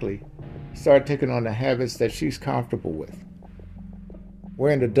than likely start taking on the habits that she's comfortable with.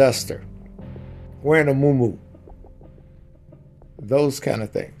 Wearing a duster. Wearing a muumuu. Those kind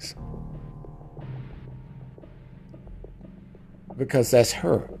of things. Because that's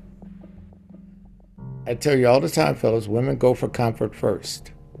her. I tell you all the time, fellas, women go for comfort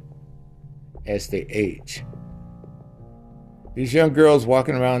first as they age. These young girls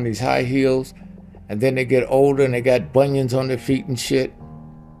walking around in these high heels, and then they get older and they got bunions on their feet and shit.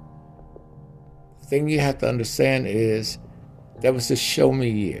 The thing you have to understand is that was the show me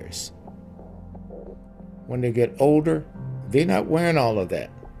years. When they get older, they're not wearing all of that.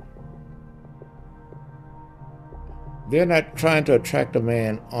 They're not trying to attract a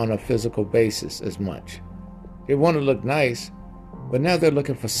man on a physical basis as much. They want to look nice, but now they're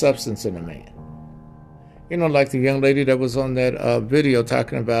looking for substance in a man. Like the young lady that was on that video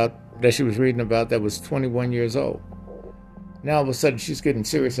talking about, that she was reading about, that was 21 years old. Now all of a sudden she's getting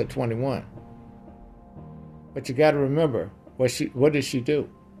serious at 21. But you got to remember, what did she do?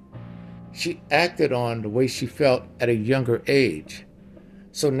 She acted on the way she felt at a younger age.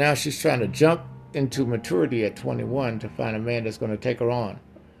 So now she's trying to jump into maturity at 21 to find a man that's going to take her on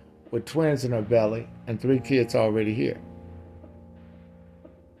with twins in her belly and 3 kids already here.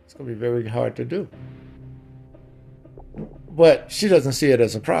 It's going to be very hard to do. But she doesn't see it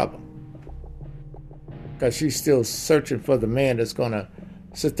as a problem, because she's still searching for the man that's going to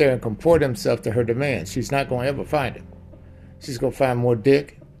sit there and comport himself to her demands. She's not going to ever find him. She's going to find more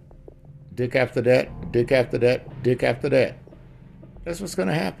dick after that, dick after that, dick after that. That's what's going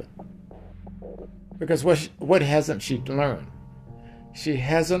to happen. Because what hasn't she learned? She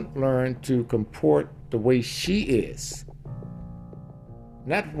hasn't learned to comport the way she is.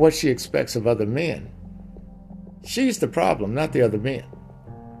 Not what she expects of other men. She's the problem, not the other men.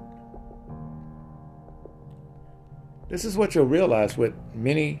 This is what you'll realize with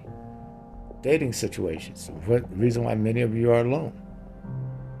many dating situations. The reason why many of you are alone.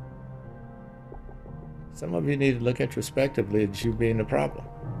 Some of you need to look introspectively at you being the problem.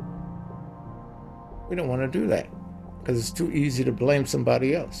 We don't want to do that because it's too easy to blame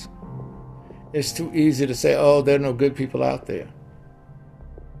somebody else. It's too easy to say, oh, there are no good people out there.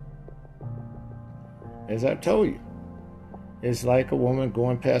 As I told you, it's like a woman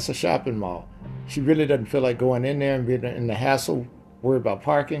going past a shopping mall. She really doesn't feel like going in there and being in the hassle, worry about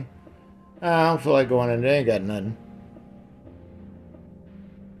parking. I don't feel like going in there, ain't got nothing.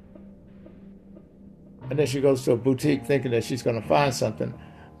 And then she goes to a boutique thinking that she's going to find something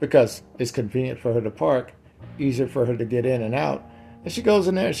because it's convenient for her to park, easier for her to get in and out. And she goes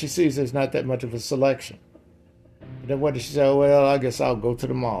in there and she sees there's not that much of a selection. And then what does she say? Oh, well, I guess I'll go to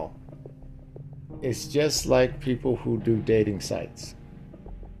the mall. It's just like people who do dating sites.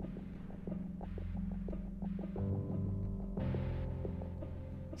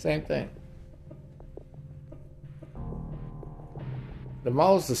 Same thing. The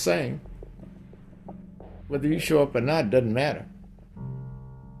mall's the same. Whether you show up or not doesn't matter.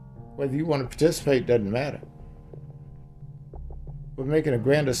 Whether you want to participate doesn't matter. But making a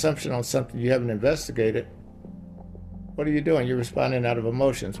grand assumption on something you haven't investigated, what are you doing? You're responding out of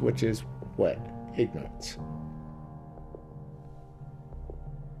emotions, which is what? Ignorance.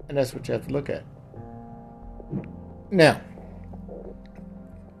 And that's what you have to look at. Now,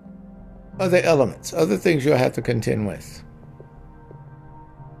 other elements, other things you'll have to contend with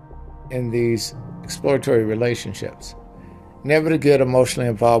in these exploratory relationships. Never to get emotionally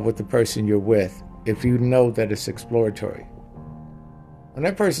involved with the person you're with if you know that it's exploratory. When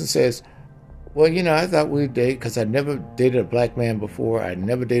that person says, well, you know, I thought we'd date because I never dated a black man before, I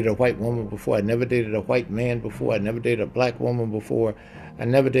never dated a white woman before, I never dated a white man before, I never dated a black woman before, I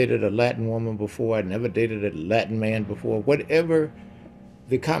never dated a Latin woman before, I never dated a Latin man before, whatever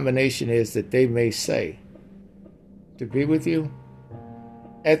the combination is that they may say to be with you,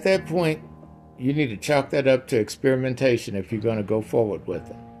 at that point, you need to chalk that up to experimentation if you're going to go forward with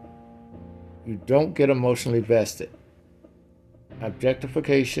it. You don't get emotionally vested.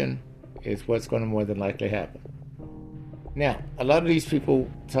 Objectification is what's going to more than likely happen. Now, a lot of these people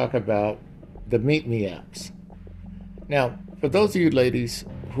talk about the meet me apps. Now, for those of you ladies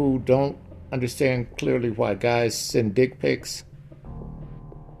who don't understand clearly why guys send dick pics,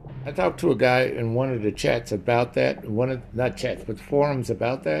 I talked to a guy in one of the chats about that, not chats, but forums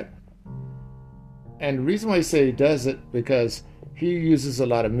about that. And the reason why he said he does it, because he uses a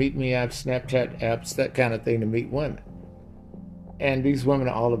lot of Meet Me apps, Snapchat apps, that kind of thing to meet women. And these women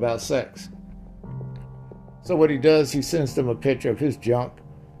are all about sex. So what he does, he sends them a picture of his junk.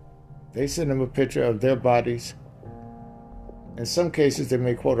 They send him a picture of their bodies. In some cases, they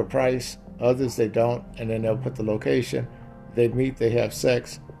may quote a price. Others, they don't. And then they'll put the location. They meet, they have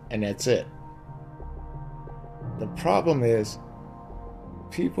sex, and that's it. The problem is,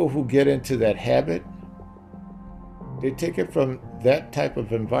 people who get into that habit, they take it from that type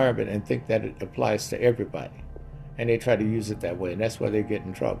of environment and think that it applies to everybody. And they try to use it that way, and that's why they get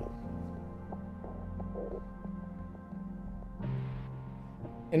in trouble.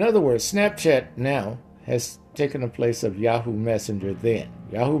 In other words, Snapchat now has taken the place of Yahoo Messenger then.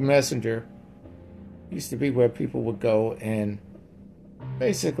 Yahoo Messenger used to be where people would go, and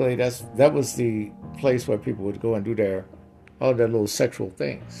basically that was the place where people would go and do all their little sexual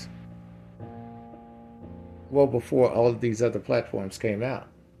things. Well, before all of these other platforms came out.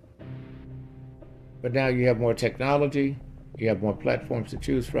 But now you have more technology, you have more platforms to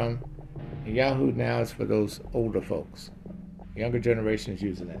choose from, and Yahoo now is for those older folks. Younger generations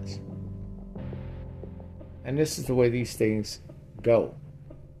using this. And this is the way these things go.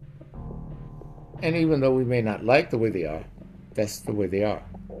 And even though we may not like the way they are, that's the way they are.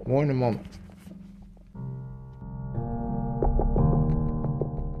 More in a moment.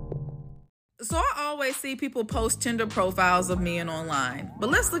 So I always see people post Tinder profiles of men online. But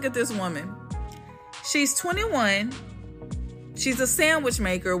let's look at this woman. She's 21. She's a sandwich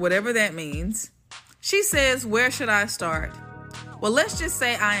maker, whatever that means. She says, where should I start? Well, let's just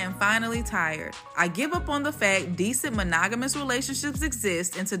say I am finally tired. I give up on the fact decent monogamous relationships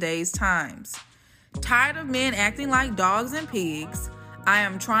exist in today's times. Tired of men acting like dogs and pigs, I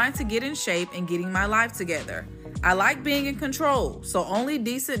am trying to get in shape and getting my life together. I like being in control, so only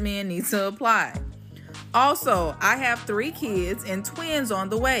decent men need to apply. Also, I have 3 kids and twins on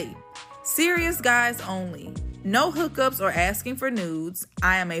the way. Serious guys only. No hookups or asking for nudes.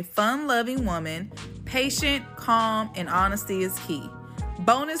 I am a fun-loving woman. Patient, calm, and honesty is key.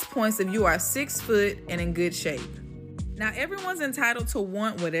 Bonus points if you are 6 foot and in good shape. Now, everyone's entitled to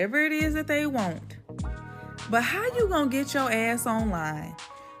want whatever it is that they want. But how you gonna get your ass online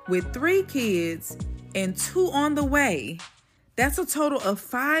with 3 kids and 2 on the way? That's a total of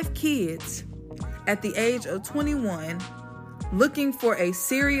 5 kids at the age of 21 looking for a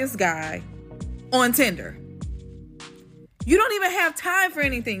serious guy on Tinder. You don't even have time for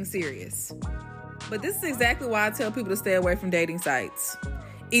anything serious. But this is exactly why I tell people to stay away from dating sites.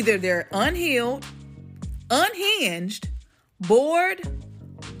 Either they're unhealed, unhinged, bored,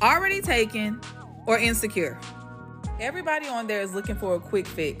 already taken, or insecure. Everybody on there is looking for a quick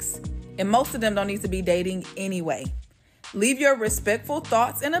fix, and most of them don't need to be dating anyway. Leave your respectful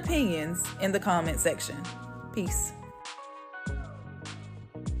thoughts and opinions in the comment section. Peace.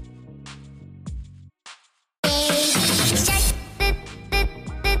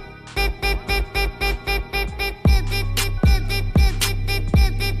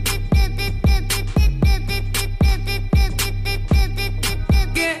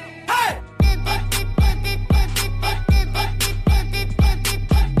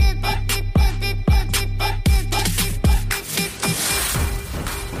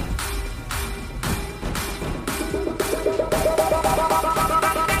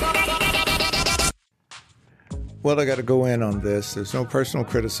 Well, I got to go in on this. There's no personal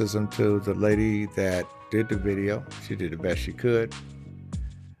criticism to the lady that did the video. She did the best she could.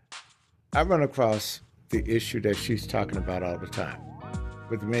 I run across the issue that she's talking about all the time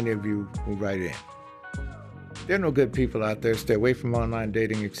with many of you who write in. There are no good people out there. Stay away from online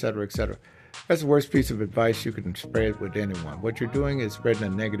dating, etc., etc. That's the worst piece of advice you can spread with anyone. What you're doing is spreading a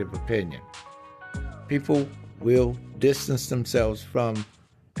negative opinion. People will distance themselves from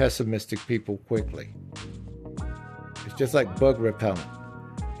pessimistic people quickly. It's just like bug repellent.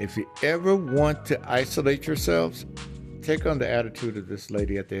 If you ever want to isolate yourselves, take on the attitude of this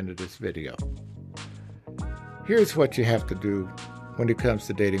lady at the end of this video. Here's what you have to do when it comes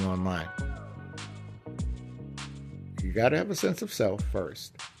to dating online. You got to have a sense of self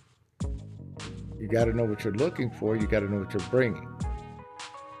first. You got to know what you're looking for. You got to know what you're bringing.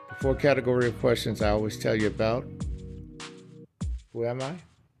 The 4 category of questions I always tell you about. Who am I?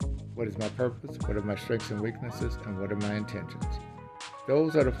 What is my purpose? What are my strengths and weaknesses? And what are my intentions?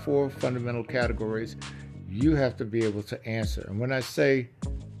 Those are the 4 fundamental categories you have to be able to answer. And when I say,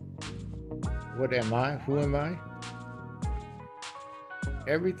 what am I? Who am I?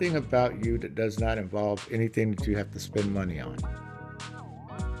 Everything about you that does not involve anything that you have to spend money on.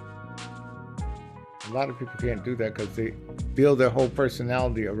 A lot of people can't do that because they build their whole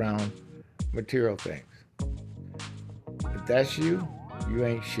personality around material things. If that's you, you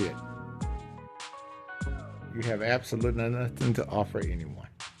ain't shit. You have absolutely nothing to offer anyone.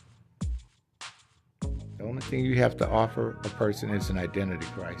 The only thing you have to offer a person is an identity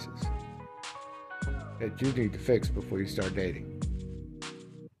crisis that you need to fix before you start dating.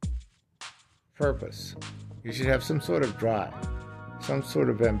 Purpose. You should have some sort of drive, some sort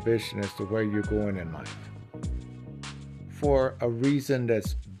of ambition as to where you're going in life, for a reason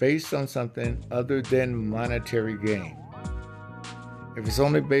that's based on something other than monetary gain. If it's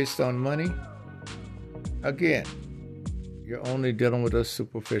only based on money, again, you're only dealing with a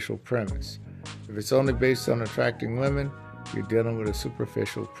superficial premise. If it's only based on attracting women, you're dealing with a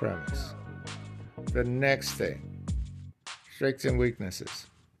superficial premise. The next thing, strengths and weaknesses.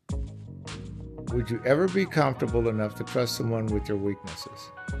 Would you ever be comfortable enough to trust someone with your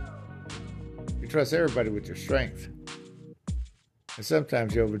weaknesses? You trust everybody with your strength. And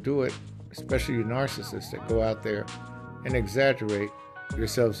sometimes you overdo it, especially you narcissists that go out there and exaggerate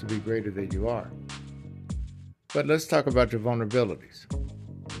yourselves to be greater than you are. But let's talk about your vulnerabilities.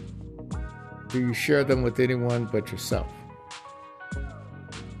 Do you share them with anyone but yourself?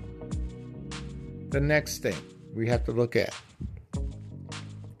 The next thing we have to look at,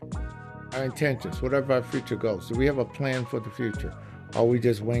 our intentions. What are our future goals? Do we have a plan for the future? Or are we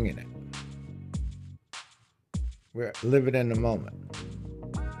just winging it? We're living in the moment.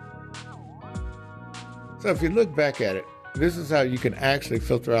 So if you look back at it, this is how you can actually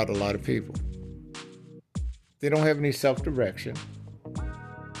filter out a lot of people. They don't have any self-direction.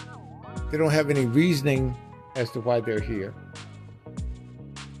 They don't have any reasoning as to why they're here.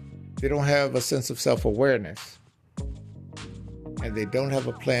 They don't have a sense of self-awareness. And they don't have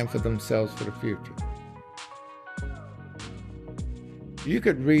a plan for themselves for the future. You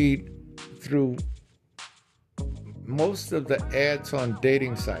could read through most of the ads on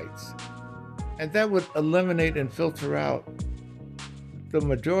dating sites, and that would eliminate and filter out the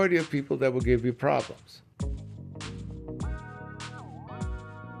majority of people that will give you problems,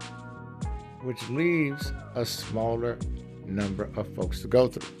 which leaves a smaller number of folks to go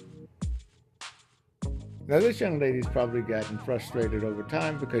through. Now, this young lady's probably gotten frustrated over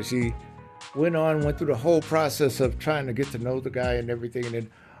time because she went through the whole process of trying to get to know the guy and everything, and then,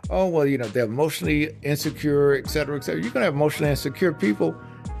 they're emotionally insecure, et cetera, et cetera. You're going to have emotionally insecure people,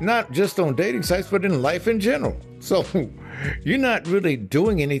 not just on dating sites, but in life in general. So you're not really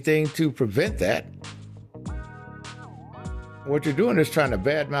doing anything to prevent that. What you're doing is trying to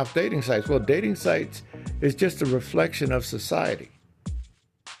badmouth dating sites. Well, dating sites is just a reflection of society.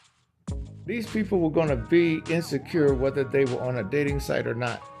 These people were going to be insecure whether they were on a dating site or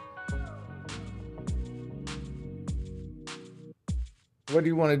not. What do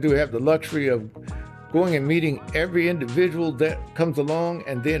you want to do? Have the luxury of going and meeting every individual that comes along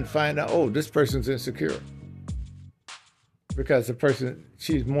and then find out, oh, this person's insecure? Because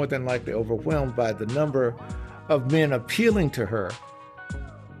she's more than likely overwhelmed by the number of men appealing to her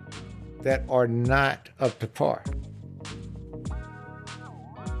that are not up to par.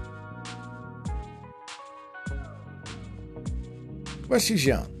 But she's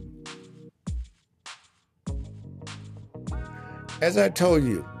young. As I told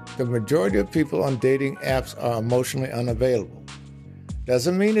you, the majority of people on dating apps are emotionally unavailable.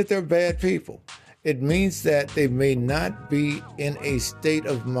 Doesn't mean that they're bad people. It means that they may not be in a state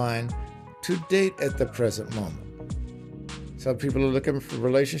of mind to date at the present moment. Some people are looking for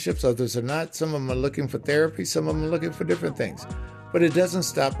relationships, others are not. Some of them are looking for therapy, some of them are looking for different things. But it doesn't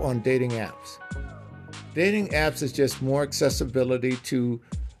stop on dating apps. Dating apps is just more accessibility to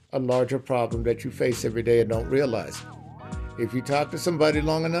a larger problem that you face every day and don't realize. If you talk to somebody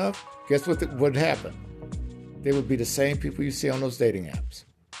long enough, guess what would happen? They would be the same people you see on those dating apps.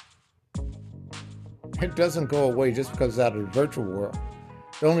 It doesn't go away just because it's out of the virtual world.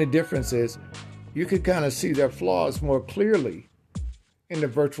 The only difference is you can kind of see their flaws more clearly in the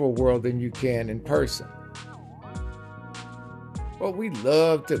virtual world than you can in person. Well, we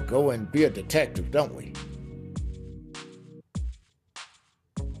love to go and be a detective, don't we?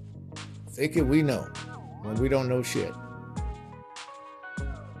 Thinking we know when we don't know shit.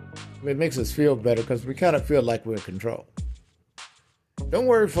 It makes us feel better because we kind of feel like we're in control. Don't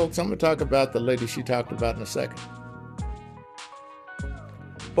worry, folks. I'm going to talk about the lady she talked about in a second.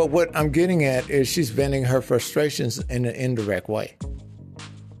 But what I'm getting at is she's venting her frustrations in an indirect way.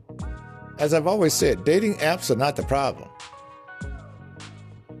 As I've always said, dating apps are not the problem.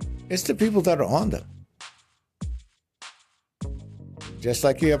 It's the people that are on them. Just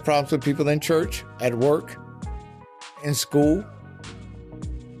like you have problems with people in church, at work, in school.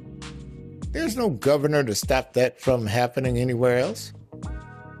 There's no governor to stop that from happening anywhere else.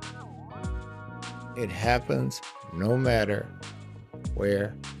 It happens no matter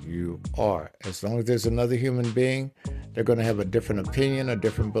where you are. As long as there's another human being, they're going to have a different opinion, a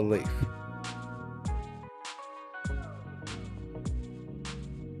different belief.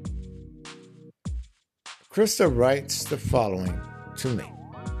 Krista writes the following to me.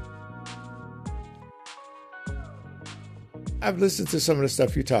 I've listened to some of the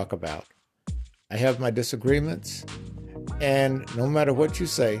stuff you talk about. I have my disagreements, and no matter what you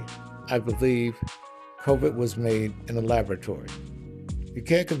say, I believe COVID was made in a laboratory. You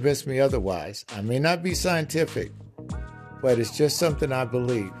can't convince me otherwise. I may not be scientific, but it's just something I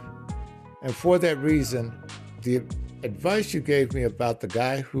believe. And for that reason, the advice you gave me about the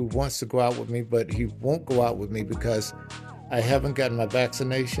guy who wants to go out with me, but he won't go out with me because I haven't gotten my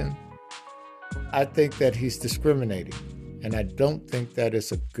vaccination, I think that he's discriminating. And I don't think that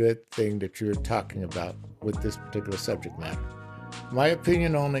is a good thing that you're talking about with this particular subject matter. My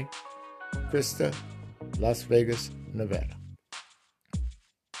opinion only, Krista, Las Vegas, Nevada.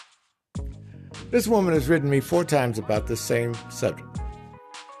 This woman has written me 4 times about this same subject.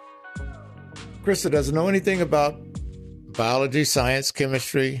 Krista doesn't know anything about biology, science,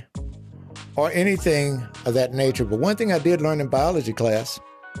 chemistry, or anything of that nature. But one thing I did learn in biology class,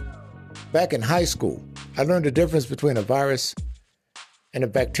 back in high school, I learned the difference between a virus and a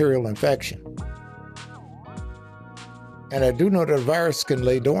bacterial infection. And I do know that a virus can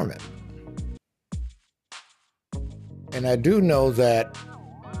lay dormant. And I do know that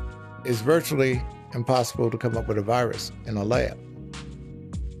it's virtually impossible to come up with a virus in a lab.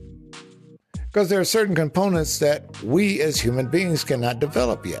 Because there are certain components that we as human beings cannot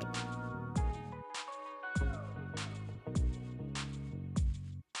develop yet.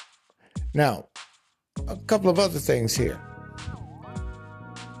 Now, a couple of other things here.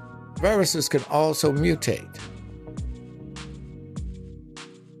 Viruses can also mutate.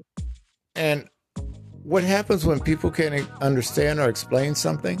 And what happens when people can't understand or explain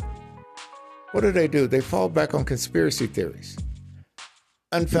something? What do? They fall back on conspiracy theories,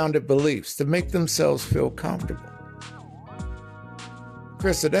 unfounded beliefs to make themselves feel comfortable.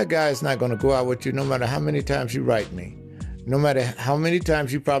 Krista, that guy is not going to go out with you no matter how many times you write me, no matter how many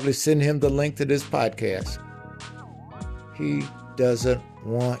times you probably send him the link to this podcast. He doesn't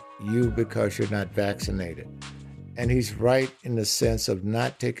want you because you're not vaccinated. And he's right in the sense of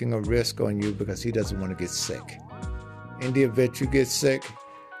not taking a risk on you because he doesn't want to get sick. In the event you get sick,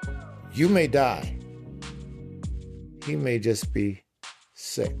 you may die. He may just be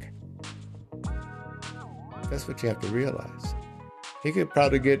sick. That's what you have to realize. He could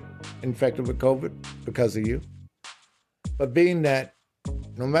probably get infected with COVID because of you. But being that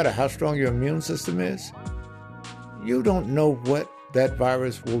no matter how strong your immune system is, you don't know what that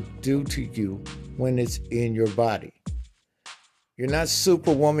virus will do to you when it's in your body. You're not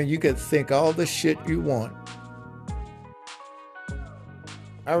Superwoman. You can think all the shit you want.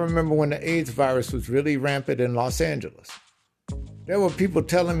 I remember when the AIDS virus was really rampant in Los Angeles. There were people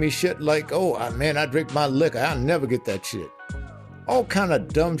telling me shit like, oh, man, I drink my liquor. I'll never get that shit. All kind of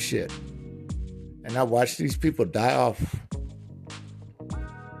dumb shit. And I watched these people die off.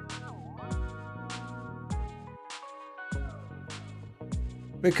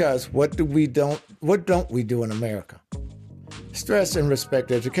 Because what don't we do in America? Stress and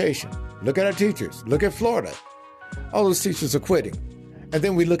respect education. Look at our teachers. Look at Florida. All those teachers are quitting. And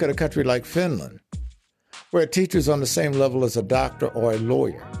then we look at a country like Finland, where a teacher's on the same level as a doctor or a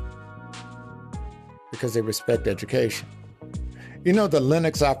lawyer because they respect education. You know the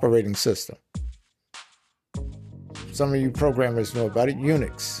Linux operating system. Some of you programmers know about it,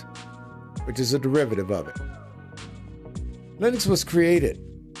 Unix, which is a derivative of it. Linux was created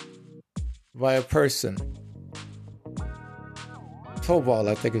by a person, Torvald,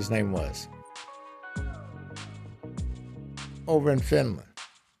 I think his name was, over in Finland.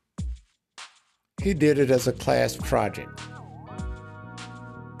 He did it as a class project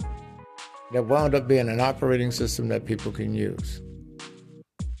that wound up being an operating system that people can use.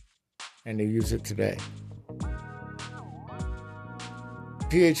 And they use it today.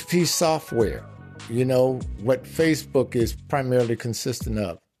 PHP software, you know, what Facebook is primarily consistent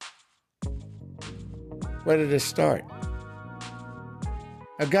of. Where did it start?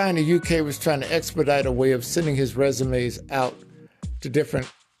 A guy in the UK was trying to expedite a way of sending his resumes out to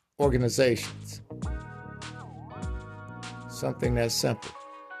different organizations. Something that's simple.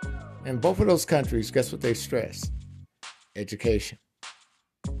 In both of those countries, guess what they stress? Education.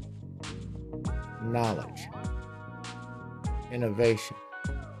 Knowledge. Innovation.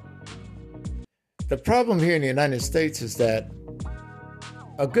 The problem here in the United States is that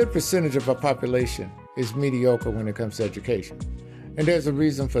a good percentage of our population is mediocre when it comes to education. And there's a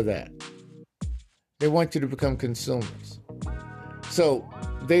reason for that. They want you to become consumers. So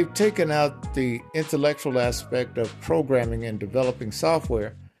they've taken out the intellectual aspect of programming and developing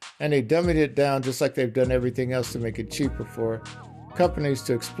software, and they dummied it down just like they've done everything else to make it cheaper for companies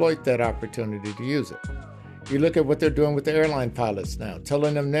to exploit that opportunity to use it. You look at what they're doing with the airline pilots now,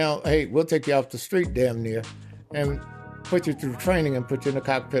 telling them now, hey, we'll take you off the street damn near and put you through training and put you in the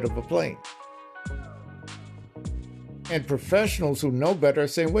cockpit of a plane. And professionals who know better are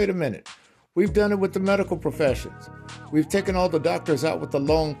saying, wait a minute, we've done it with the medical professions. We've taken all the doctors out with the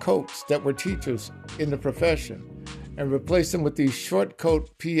long coats that were teachers in the profession and replaced them with these short coat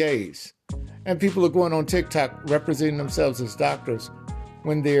PAs. And people are going on TikTok representing themselves as doctors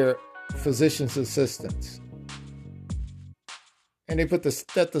when they're physician's assistants. And they put the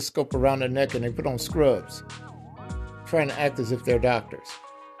stethoscope around their neck and they put on scrubs, trying to act as if they're doctors.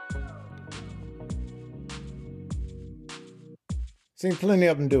 Seen plenty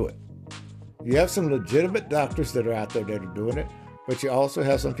of them do it. You have some legitimate doctors that are out there that are doing it, but you also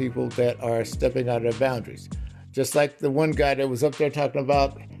have some people that are stepping out of their boundaries. Just like the one guy that was up there talking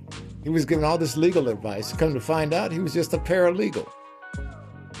about, he was giving all this legal advice. Come to find out, he was just a paralegal.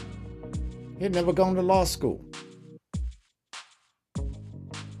 He had never gone to law school.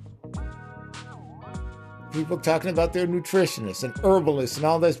 People talking about their nutritionists and herbalists and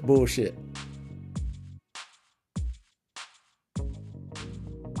all this bullshit.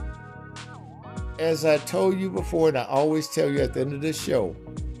 As I told you before, and I always tell you at the end of this show,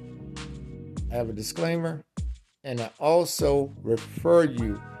 I have a disclaimer, and I also refer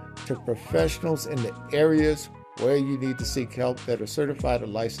you to professionals in the areas where you need to seek help that are certified or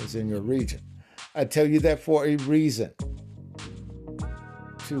licensed in your region. I tell you that for a reason.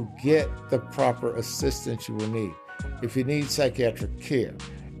 to get the proper assistance you will need. If you need psychiatric care,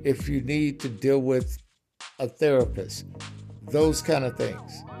 if you need to deal with a therapist, those kind of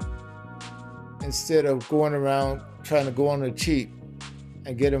things. Instead of going around trying to go on the cheap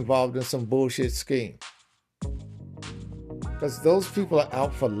and get involved in some bullshit scheme. Because those people are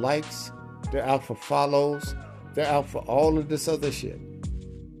out for likes, they're out for follows, they're out for all of this other shit.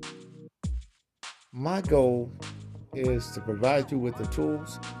 My goal is to provide you with the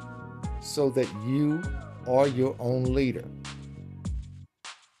tools so that you are your own leader.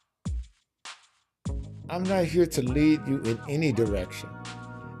 I'm not here to lead you in any direction.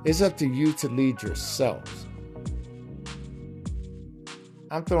 It's up to you to lead yourselves.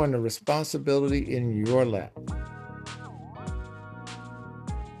 I'm throwing the responsibility in your lap.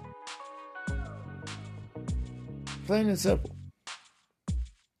 Plain and simple.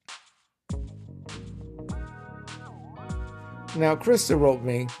 Now, Krista wrote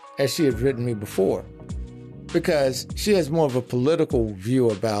me, as she had written me before, because she has more of a political view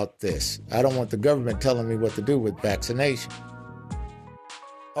about this. I don't want the government telling me what to do with vaccination.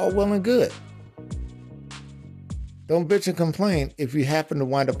 All well and good. Don't bitch and complain if you happen to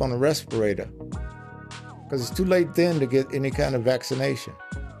wind up on a respirator, because it's too late then to get any kind of vaccination.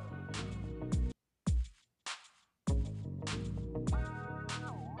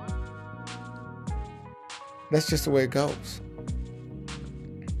 That's just the way it goes.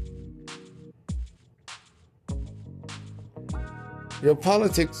 Your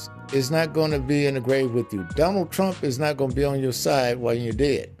politics is not going to be in the grave with you. Donald Trump is not going to be on your side while you're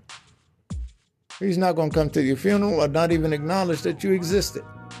dead. He's not going to come to your funeral or not even acknowledge that you existed.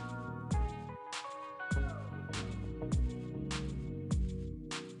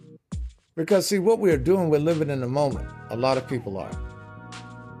 Because, see, what we're doing, we're living in the moment. A lot of people are.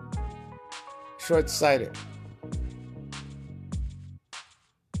 Short-sighted.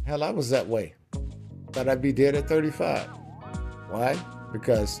 Hell, I was that way. Thought I'd be dead at 35. Why?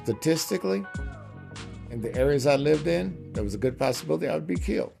 Because statistically, in the areas I lived in, there was a good possibility I would be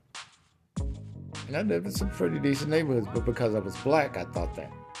killed. And I lived in some pretty decent neighborhoods, but because I was black, I thought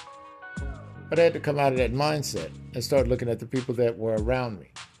that. But I had to come out of that mindset and start looking at the people that were around me.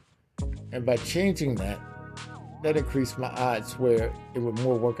 And by changing that, that increased my odds where it would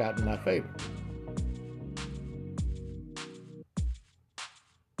more work out in my favor.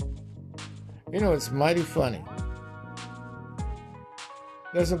 You know, it's mighty funny.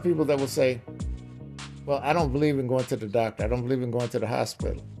 There's some people that will say, well, I don't believe in going to the doctor. I don't believe in going to the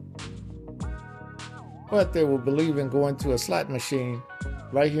hospital. But they will believe in going to a slot machine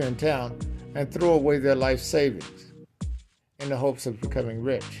right here in town and throw away their life savings in the hopes of becoming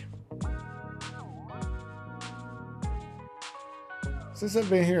rich. Since I've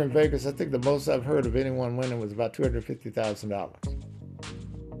been here in Vegas, I think the most I've heard of anyone winning was about $250,000.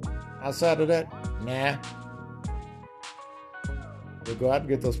 Outside of that, nah. They go out and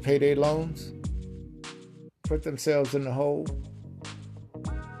get those payday loans, put themselves in the hole,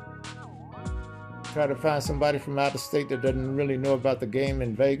 try to find somebody from out of state that doesn't really know about the game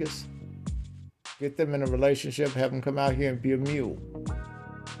in Vegas, get them in a relationship, have them come out here and be a mule.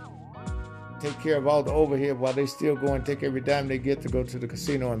 Take care of all the overhead while they still go and take every dime they get to go to the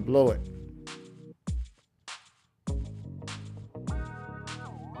casino and blow it.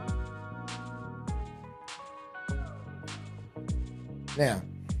 Now,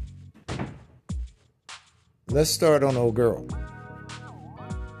 let's start on old girl.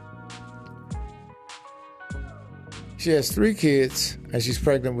 She has 3 kids and she's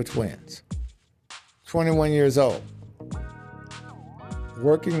pregnant with twins. 21 years old.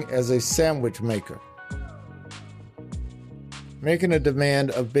 Working as a sandwich maker. Making a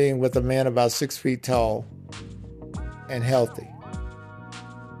demand of being with a man about 6 feet tall and healthy.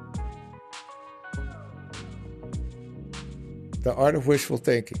 The art of wishful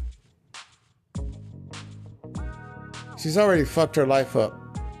thinking. She's already fucked her life up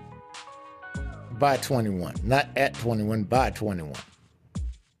by 21. Not at 21, by 21.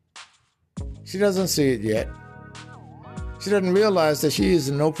 She doesn't see it yet. She doesn't realize that she is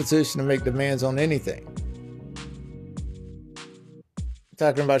in no position to make demands on anything. I'm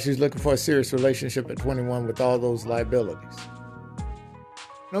talking about she's looking for a serious relationship at 21 with all those liabilities.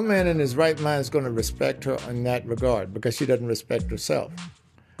 No man in his right mind is going to respect her in that regard because she doesn't respect herself.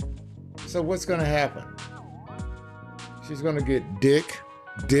 So what's going to happen? She's going to get dick,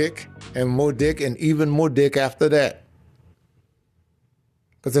 and more dick, and even more dick after that.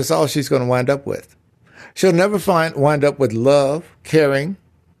 Because that's all she's going to wind up with. She'll never wind up with love, caring,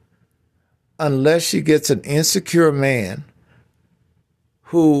 unless she gets an insecure man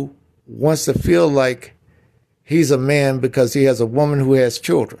who wants to feel like he's a man because he has a woman who has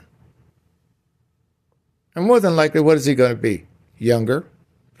children. And more than likely, what is he going to be? Younger,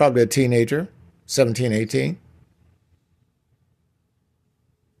 probably a teenager, 17, 18.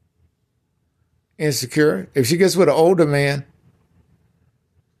 Insecure. If she gets with an older man,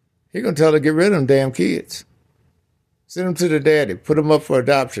 he's going to tell her to get rid of them damn kids. Send them to the daddy. Put them up for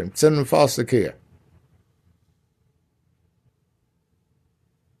adoption. Send them to foster care.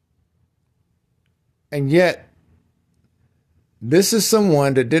 And yet, this is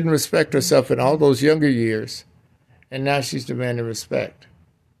someone that didn't respect herself in all those younger years, and now she's demanding respect.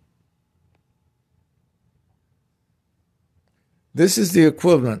 This is the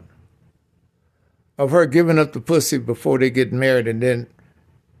equivalent of her giving up the pussy before they get married, and then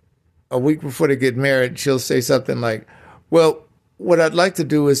a week before they get married, she'll say something like, well, what I'd like to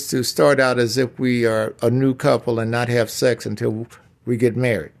do is to start out as if we are a new couple and not have sex until we get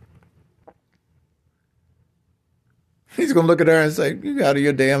married. He's going to look at her and say, you out of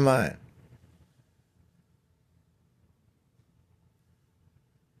your damn mind.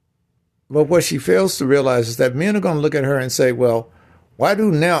 But what she fails to realize is that men are going to look at her and say, well, why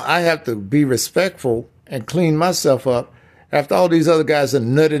do now I have to be respectful and clean myself up after all these other guys have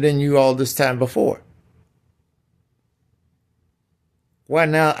nutted in you all this time before? Why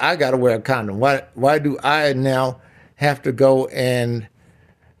now I got to wear a condom? Why do I now have to go and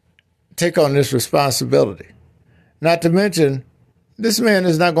take on this responsibility? Not to mention, this man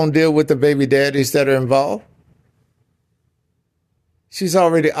is not going to deal with the baby daddies that are involved. She's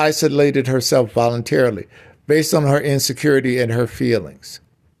already isolated herself voluntarily based on her insecurity and her feelings.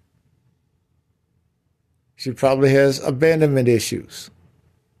 She probably has abandonment issues.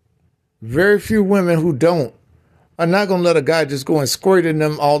 Very few women who don't are not going to let a guy just go and squirt in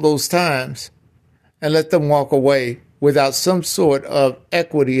them all those times and let them walk away without some sort of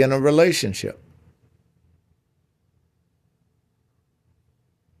equity in a relationship.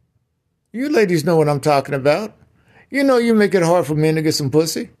 You ladies know what I'm talking about. You know you make it hard for men to get some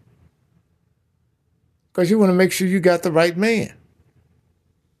pussy because you want to make sure you got the right man.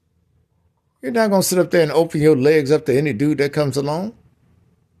 You're not going to sit up there and open your legs up to any dude that comes along.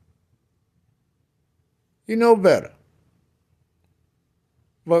 You know better.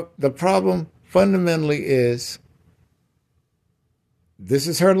 But the problem fundamentally is this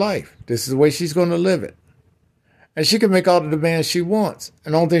is her life. This is the way she's going to live it. And she can make all the demands she wants.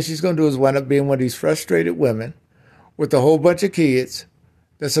 And the only thing she's going to do is wind up being one of these frustrated women with a whole bunch of kids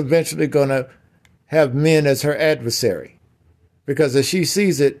that's eventually going to have men as her adversary. Because as she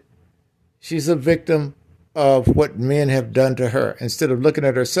sees it, she's a victim of what men have done to her, instead of looking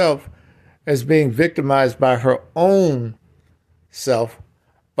at herself as being victimized by her own self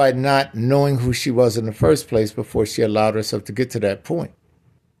by not knowing who she was in the first place before she allowed herself to get to that point.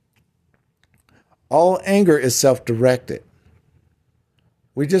 All anger is self-directed.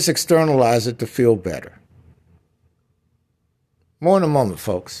 We just externalize it to feel better. More in a moment,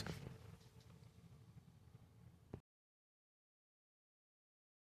 folks.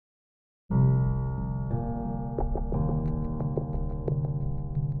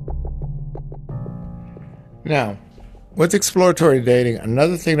 Now, with exploratory dating,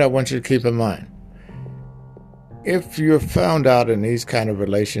 another thing that I want you to keep in mind. If you're found out in these kind of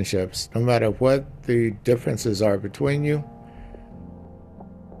relationships, no matter what the differences are between you,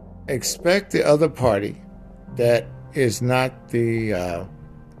 expect the other party that is not the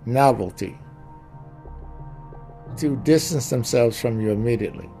novelty to distance themselves from you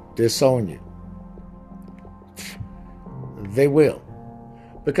immediately, disown you. They will.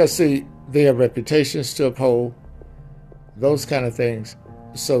 Because, see, they have reputations to uphold, those kind of things.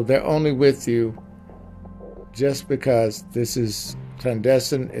 So they're only with you just because this is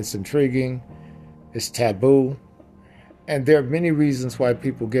clandestine, it's intriguing, it's taboo. And there are many reasons why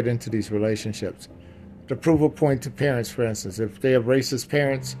people get into these relationships. To prove a point to parents, for instance. If they have racist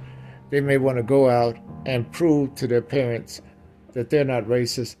parents, they may want to go out and prove to their parents that they're not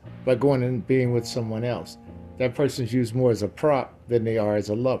racist by going and being with someone else. That person's used more as a prop than they are as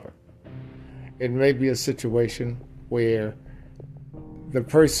a lover. It may be a situation where the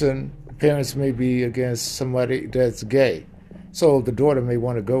parents may be against somebody that's gay. So the daughter may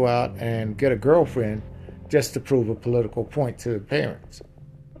want to go out and get a girlfriend just to prove a political point to the parents.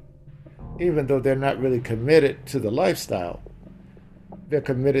 Even though they're not really committed to the lifestyle, they're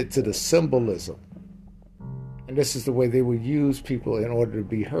committed to the symbolism. And this is the way they will use people in order to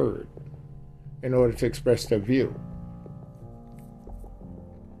be heard, in order to express their view.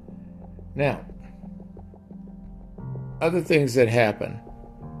 Now, other things that happen.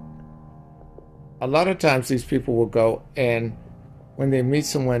 A lot of times these people will go and when they meet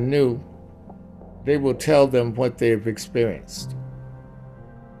someone new, they will tell them what they've experienced.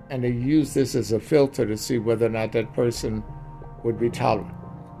 And they use this as a filter to see whether or not that person would be tolerant.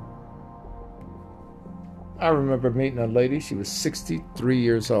 I remember meeting a lady, she was 63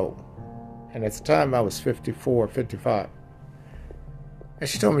 years old. And at the time I was 54, 55. And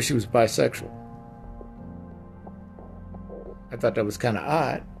she told me she was bisexual. I thought that was kind of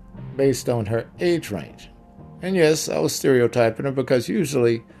odd based on her age range. And yes, I was stereotyping her because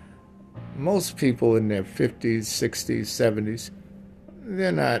usually most people in their 50s, 60s, 70s,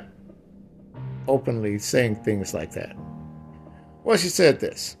 they're not openly saying things like that. Well, she said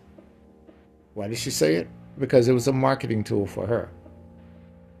this. Why did she say it? Because it was a marketing tool for her.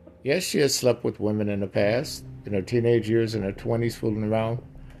 Yes, she had slept with women in the past, in her teenage years, in her 20s, fooling around,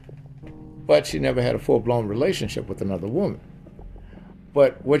 but she never had a full-blown relationship with another woman.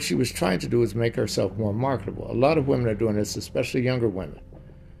 But what she was trying to do is make herself more marketable. A lot of women are doing this, especially younger women,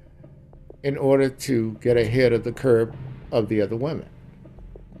 in order to get ahead of the curve of the other women.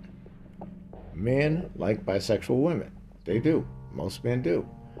 Men like bisexual women. They do. Most men do.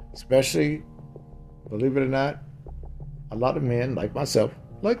 Especially, believe it or not, a lot of men, like myself,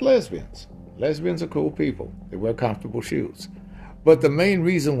 like lesbians. Lesbians are cool people. They wear comfortable shoes. But the main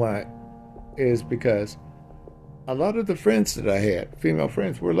reason why is because a lot of the friends that I had, female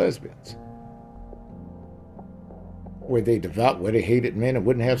friends, were lesbians. Were they devout? Were they hated men and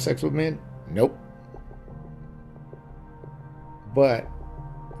wouldn't have sex with men? Nope. But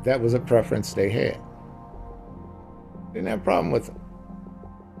that was a preference they had. Didn't have a problem with them.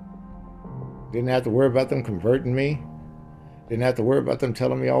 Didn't have to worry about them converting me. Didn't have to worry about them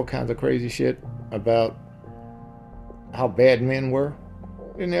telling me all kinds of crazy shit about how bad men were.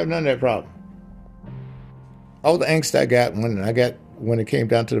 Didn't have none of that problem. All the angst I got when it came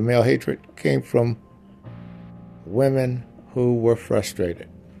down to the male hatred came from women who were frustrated.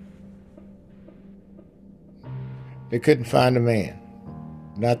 They couldn't find a man,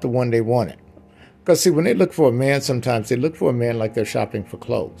 not the one they wanted. Because see, when they look for a man, sometimes they look for a man like they're shopping for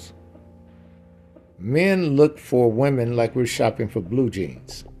clothes. Men look for women like we're shopping for blue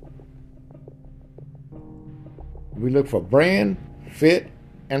jeans. We look for brand, fit,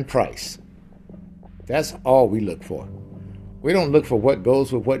 and price. That's all we look for. We don't look for what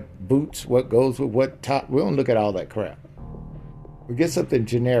goes with what boots, what goes with what top. We don't look at all that crap. We get something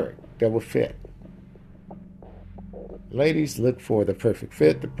generic that will fit. Ladies look for the perfect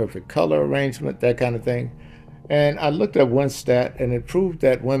fit, the perfect color arrangement, that kind of thing. And I looked at one stat, and it proved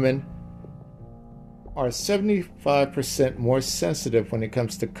that women are 75% more sensitive when it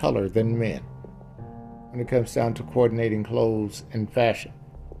comes to color than men, when it comes down to coordinating clothes and fashion.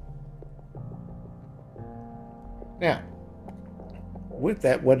 Now, with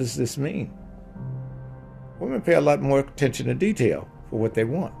that, what does this mean? Women pay a lot more attention to detail for what they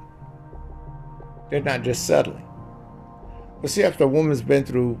want. They're not just settling. But see, after a woman's been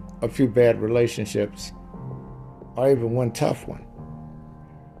through a few bad relationships, or even one tough one,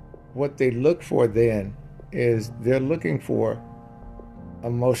 what they look for then is they're looking for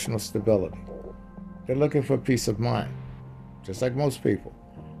emotional stability. They're looking for peace of mind, just like most people.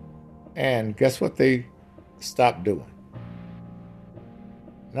 And guess what they stop doing?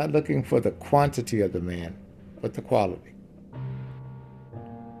 Not looking for the quantity of the man, but the quality.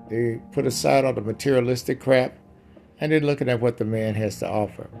 They put aside all the materialistic crap, and they're looking at what the man has to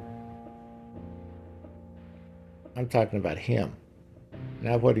offer. I'm talking about him,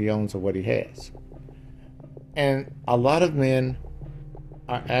 not what he owns or what he has. And a lot of men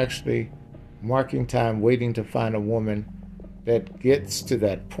are actually marking time waiting to find a woman that gets to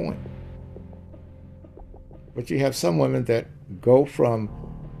that point. But you have some women that go from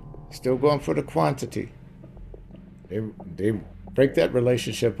still going for the quantity. They break that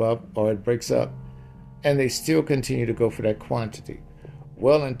relationship up, or it breaks up, and they still continue to go for that quantity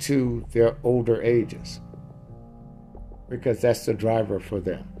well into their older ages, because that's the driver for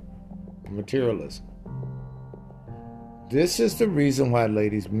them, materialism. This is the reason why,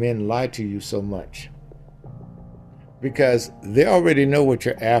 ladies, men lie to you so much, because they already know what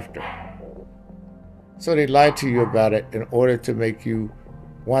you're after. So they lie to you about it in order to make you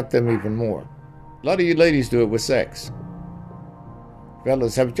want them even more. A lot of you ladies do it with sex.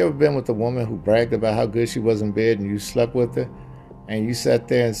 Fellas, have you ever been with a woman who bragged about how good she was in bed and you slept with her and you sat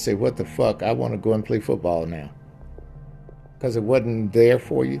there and say, what the fuck, I want to go and play football now? Because it wasn't there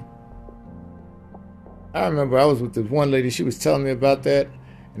for you? I remember I was with this one lady, she was telling me about that,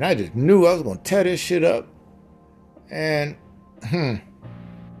 and I just knew I was going to tear this shit up. And,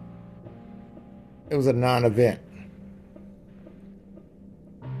 it was a non-event.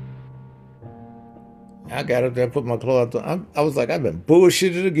 I got up there, put my clothes on. I was like, I've been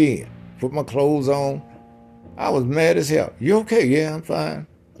bullshitted again. put my clothes on. I was mad as hell. You okay? Yeah, I'm fine.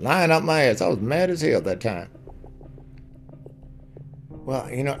 Lying out my ass. I was mad as hell that time. Well,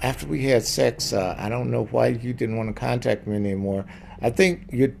 after we had sex, I don't know why you didn't want to contact me anymore. I think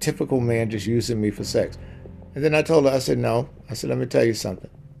you're a typical man just using me for sex. And then I told her, I said, no. I said, let me tell you something.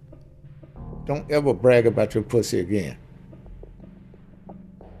 Don't ever brag about your pussy again.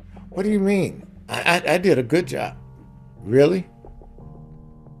 What do you mean? I did a good job. Really?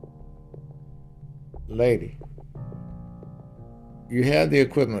 Lady, you have the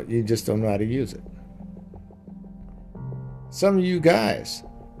equipment, you just don't know how to use it. Some of you guys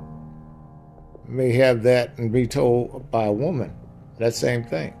may have that and be told by a woman that same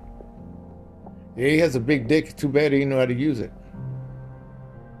thing. Yeah, he has a big dick, too bad he didn't know how to use it.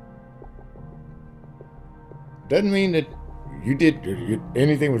 Doesn't mean that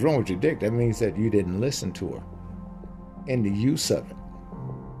anything was wrong with your dick. That means that you didn't listen to her in the use of it.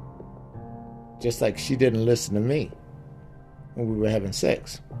 Just like she didn't listen to me when we were having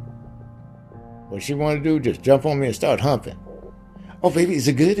sex. What she wanted to do, just jump on me and start humping. Oh, baby, is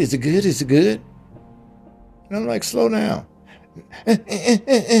it good? Is it good? Is it good? And I'm like, slow down.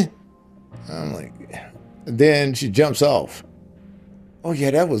 I'm like, then she jumps off. Oh,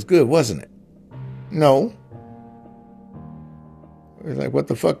 yeah, that was good, wasn't it? No. It was like, what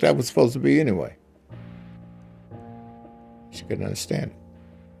the fuck that was supposed to be anyway? She couldn't understand it.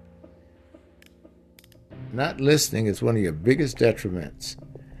 Not listening is one of your biggest detriments.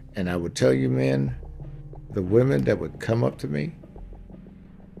 And I would tell you, men, the women that would come up to me,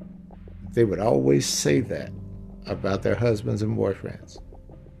 they would always say that about their husbands and boyfriends.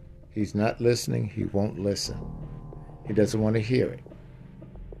 He's not listening, he won't listen. He doesn't want to hear it.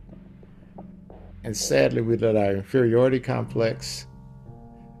 And sadly, we let our inferiority complex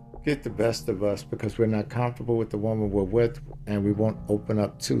get the best of us because we're not comfortable with the woman we're with and we won't open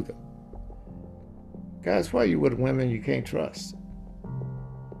up to them. Guys, why are you with women you can't trust?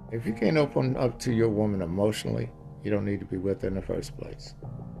 If you can't open up to your woman emotionally, you don't need to be with her in the first place.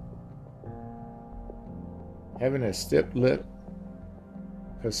 Having a stiff-lipped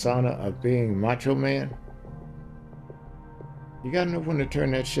persona of being macho man, you gotta know when to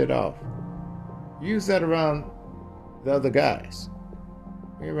turn that shit off. Use that around the other guys.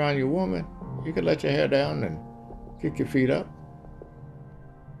 When you're around your woman, you can let your hair down and kick your feet up.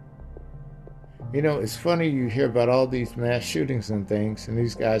 It's funny you hear about all these mass shootings and things, and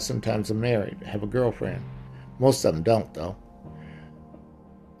these guys sometimes are married, have a girlfriend. Most of them don't, though.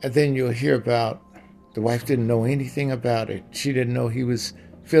 And then you'll hear about the wife didn't know anything about it. She didn't know he was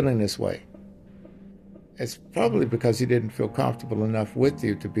feeling this way. It's probably because he didn't feel comfortable enough with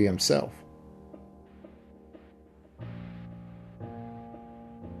you to be himself.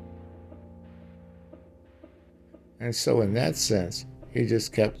 And so in that sense, he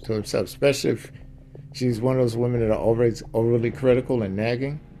just kept to himself, especially if she's one of those women that are always overly critical and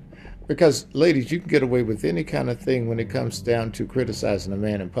nagging. Because, ladies, you can get away with any kind of thing when it comes down to criticizing a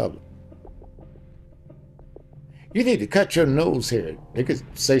man in public. You need to cut your nose here. They could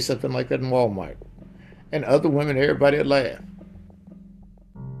say something like that in Walmart. And other women, everybody would laugh.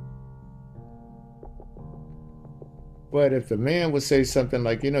 But if the man would say something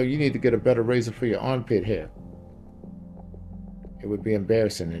like, you need to get a better razor for your armpit hair, it would be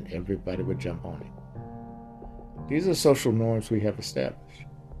embarrassing and everybody would jump on it. These are social norms we have established.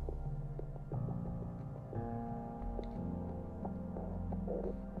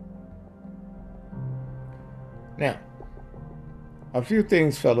 Now, a few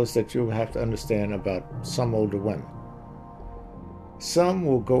things, fellas, that you'll have to understand about some older women. Some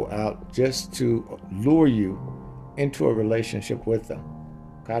will go out just to lure you into a relationship with them.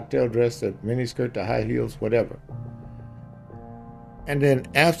 Cocktail dress, the miniskirt, the high heels, whatever. And then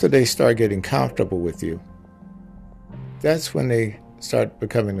after they start getting comfortable with you, that's when they start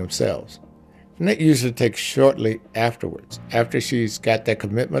becoming themselves. And that usually takes shortly afterwards. After she's got that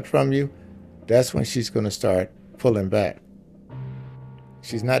commitment from you, that's when she's going to start pulling back.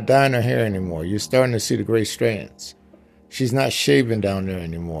 She's not dyeing her hair anymore. You're starting to see the gray strands. She's not shaving down there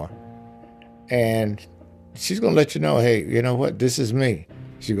anymore. And she's going to let you know, hey, you know what? This is me.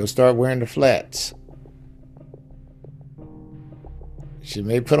 She's going to start wearing the flats. She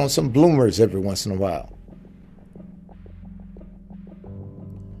may put on some bloomers every once in a while.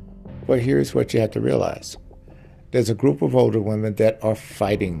 But here's what you have to realize. There's a group of older women that are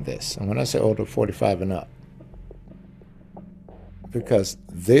fighting this. And when I say older, 45 and up. Because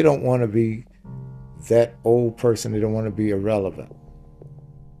they don't want to be that old person. They don't want to be irrelevant.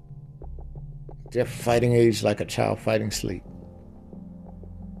 They're fighting age like a child fighting sleep.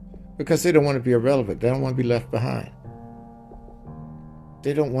 Because they don't want to be irrelevant. They don't want to be left behind.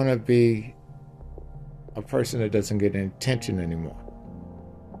 They don't want to be a person that doesn't get any attention anymore.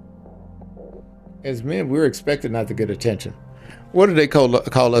 As men, we're expected not to get attention. What do they call us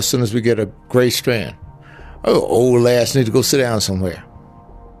as soon as we get a gray strand? Oh, old ass need to go sit down somewhere.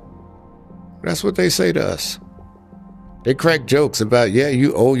 That's what they say to us. They crack jokes about, yeah,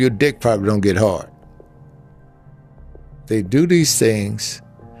 you old, your dick probably don't get hard. They do these things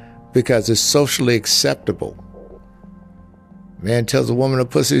because it's socially acceptable. Man tells a woman her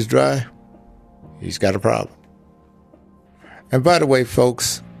pussy's dry, he's got a problem. And by the way,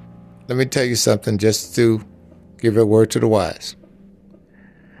 folks, let me tell you something just to give a word to the wise.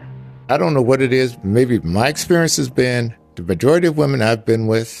 I don't know what it is. Maybe my experience has been the majority of women I've been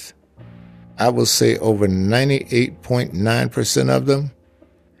with, I will say over 98.9% of them,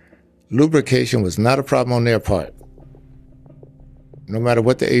 lubrication was not a problem on their part, no matter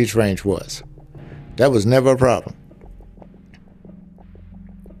what the age range was. That was never a problem.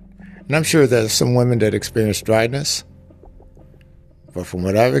 And I'm sure there's some women that experience dryness, but from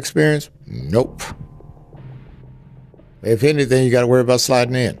what I've experienced, nope. If anything, you got to worry about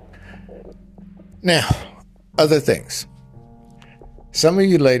sliding in. Now, other things. Some of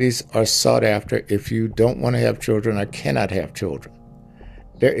you ladies are sought after if you don't want to have children or cannot have children.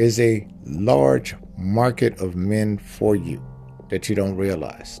 There is a large market of men for you that you don't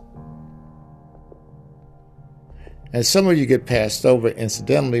realize. And some of you get passed over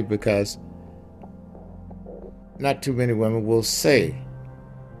incidentally because not too many women will say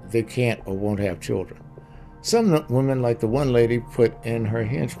they can't or won't have children. Some women, like the one lady, put in her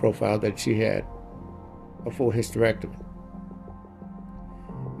Hinge profile that she had a full hysterectomy.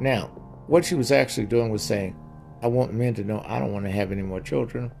 Now, what she was actually doing was saying, I want men to know I don't want to have any more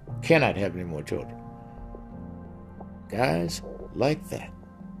children, cannot have any more children. Guys like that.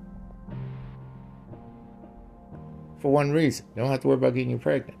 For one reason, they don't have to worry about getting you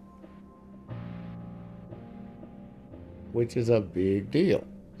pregnant. Which is a big deal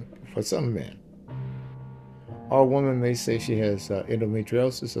for some men. Or a woman may say she has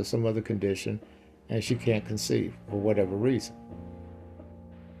endometriosis or some other condition and she can't conceive for whatever reason.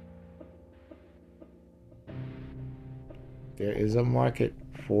 There is a market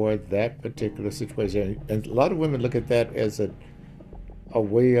for that particular situation. And a lot of women look at that as a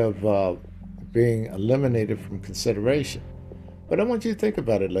way of being eliminated from consideration. But I want you to think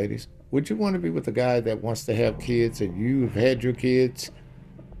about it, ladies. Would you want to be with a guy that wants to have kids and you've had your kids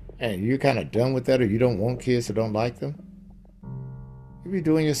and you're kind of done with that, or you don't want kids or don't like them? You'd be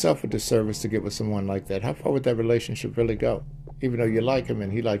doing yourself a disservice to get with someone like that. How far would that relationship really go, even though you like him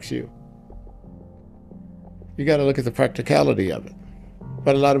and he likes you? You got to look at the practicality of it.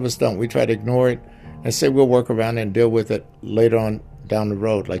 But a lot of us don't. We try to ignore it and say we'll work around it and deal with it later on down the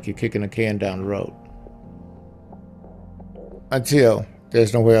road, like you're kicking a can down the road. Until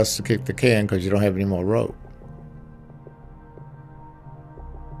there's nowhere else to kick the can because you don't have any more road.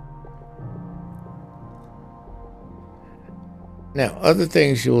 Now, other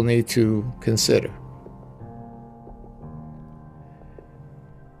things you'll need to consider.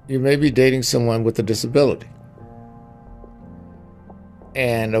 You may be dating someone with a disability.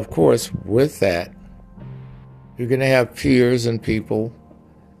 And of course, with that, you're going to have peers and people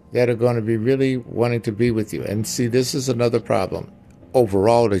that are going to be really wanting to be with you. And see, this is another problem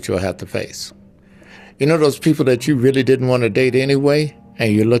overall that you'll have to face. You know those people that you really didn't want to date anyway,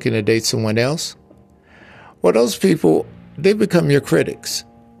 and you're looking to date someone else? Well, those people, they become your critics.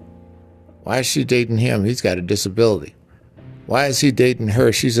 Why is she dating him? He's got a disability. Why is he dating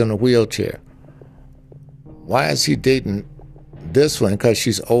her? She's in a wheelchair. Why is he dating this one? Because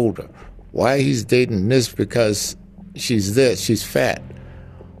she's older. Why he's dating this? Because she's this, she's fat.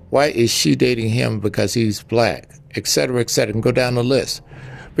 Why is she dating him? Because he's black, etc., etc. And go down the list.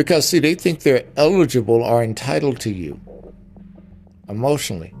 Because, see, they think they're eligible or entitled to you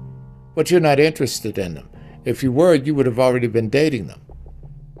emotionally, but you're not interested in them. If you were, you would have already been dating them.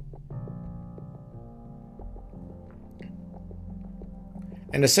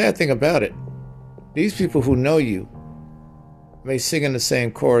 And the sad thing about it, these people who know you may sing in the same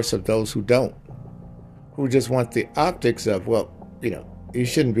chorus of those who don't, who just want the optics of, well, you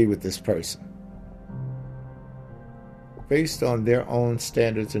shouldn't be with this person, based on their own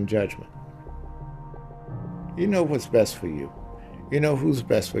standards and judgment. You know what's best for you. You know who's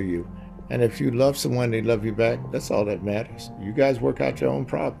best for you. And if you love someone, they love you back, that's all that matters. You guys work out your own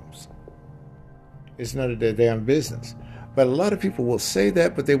problems. It's none of their damn business. But a lot of people will say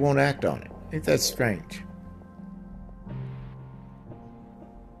that, but they won't act on it. Ain't that strange?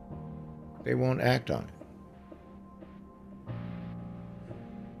 They won't act on it.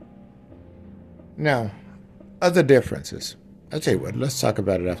 Now, other differences. I'll tell you what, let's talk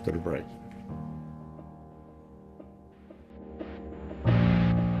about it after the break.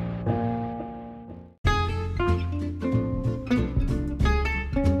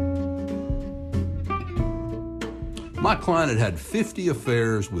 My client had had 50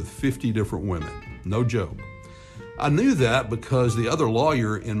 affairs with 50 different women. No joke. I knew that because the other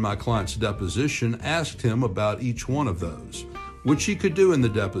lawyer in my client's deposition asked him about each one of those, which he could do in the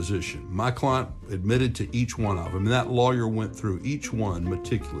deposition. My client admitted to each one of them, and that lawyer went through each one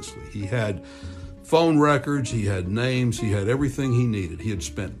meticulously. He had phone records, he had names, he had everything he needed. He had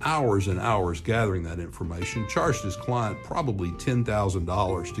spent hours and hours gathering that information, charged his client probably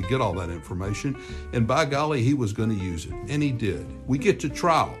 $10,000 to get all that information, and by golly, he was going to use it, and he did. We get to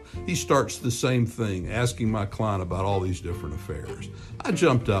trial. He starts the same thing, asking my client about all these different affairs. I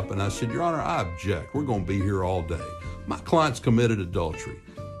jumped up and I said, Your Honor, I object. We're going to be here all day. My client's committed adultery.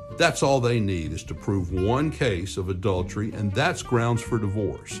 That's all they need is to prove one case of adultery, and that's grounds for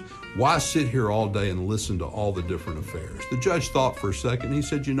divorce. Why sit here all day and listen to all the different affairs? The judge thought for a second. He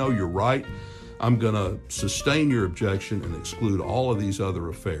said, you're right. I'm going to sustain your objection and exclude all of these other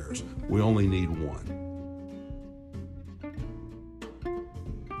affairs. We only need one.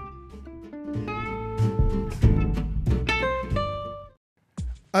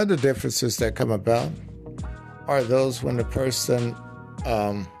 Other differences that come about are those when the person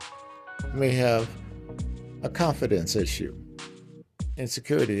may have a confidence issue,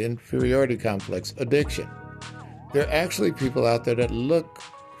 insecurity, inferiority complex, addiction. There are actually people out there that look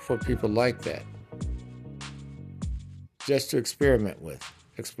for people like that just to experiment with.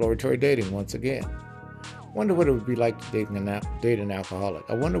 Exploratory dating, once again. Wonder what it would be like to date an alcoholic.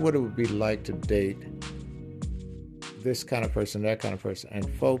 I wonder what it would be like to date this kind of person, that kind of person. And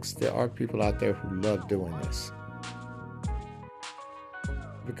folks, there are people out there who love doing this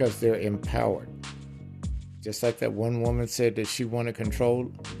because they're empowered. Just like that one woman said that she wanted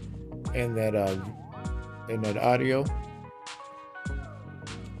control in that audio,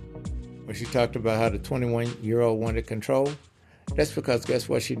 where she talked about how the 21-year-old wanted control. That's because guess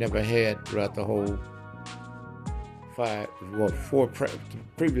what? She never had throughout the whole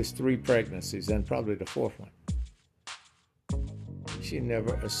previous 3 pregnancies and probably the 4th one. She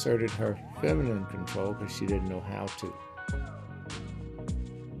never asserted her feminine control because she didn't know how to.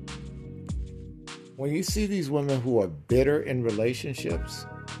 When you see these women who are bitter in relationships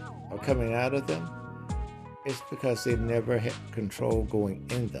or coming out of them, it's because they never had control going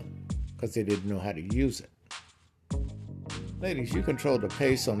in them because they didn't know how to use it. Ladies, you control the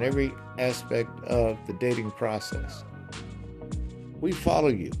pace on every aspect of the dating process. We follow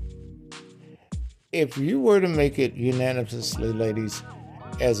you. If you were to make it unanimously, ladies,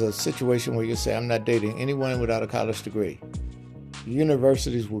 as a situation where you say, I'm not dating anyone without a college degree,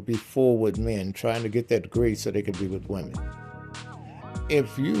 universities would be full with men trying to get that degree so they could be with women.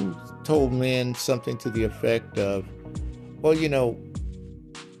 If you told men something to the effect of, well,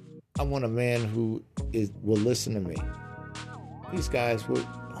 I want a man who will listen to me, these guys would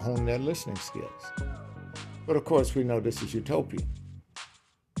hone their listening skills. But of course, we know this is utopian.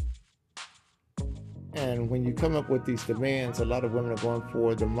 And when you come up with these demands, a lot of women are going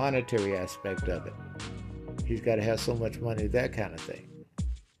for the monetary aspect of it. He's got to have so much money, that kind of thing.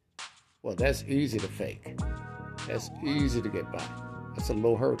 Well, that's easy to fake. That's easy to get by. That's a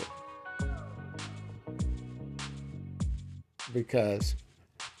low hurdle. Because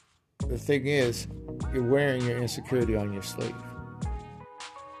the thing is, you're wearing your insecurity on your sleeve.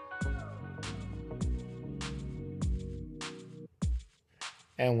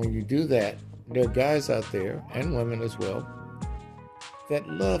 And when you do that, there are guys out there, and women as well, that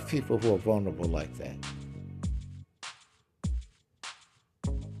love people who are vulnerable like that.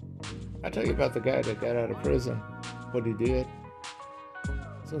 I tell you about the guy that got out of prison, what he did.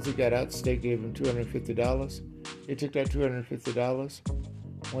 As soon as he got out, the state gave him $250. He took that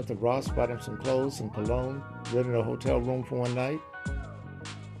 $250, went to Ross, bought him some clothes, some cologne, rented a hotel room for one night,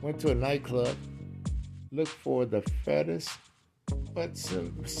 went to a nightclub, looked for the fattest, but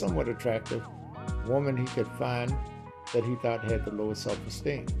somewhat attractive woman he could find that he thought had the lowest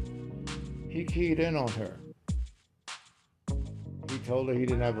self-esteem. He keyed in on her. He told her he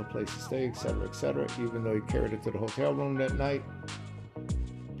didn't have a place to stay, etc., even though he carried her to the hotel room that night.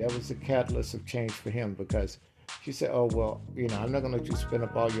 That was the catalyst of change for him because she said, oh, well, I'm not going to let you spend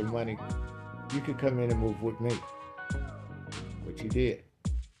up all your money. You could come in and move with me, which he did.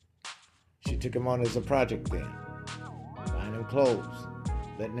 She took him on as a project then, buying him clothes,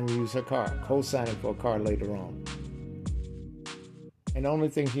 letting him use her car, co-signing for a car later on. And the only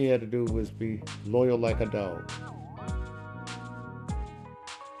thing he had to do was be loyal like a dog.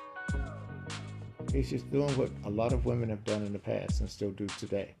 He's just doing what a lot of women have done in the past and still do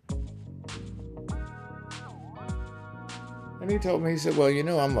today. And he told me, he said, well,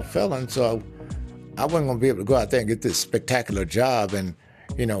 I'm a felon, so I wasn't going to be able to go out there and get this spectacular job and,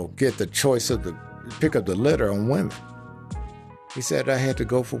 get the choice of pick up the litter on women. He said I had to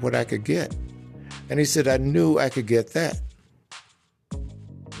go for what I could get. And he said I knew I could get that.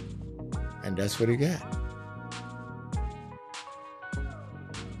 And that's what he got.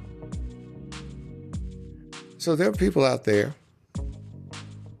 So there are people out there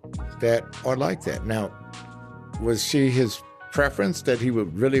that are like that. Now, was she his preference that he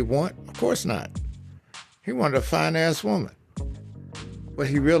would really want? Of course not. He wanted a fine-ass woman. But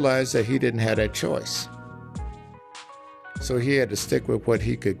he realized that he didn't have that choice. So he had to stick with what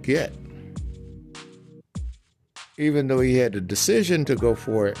he could get. Even though he had the decision to go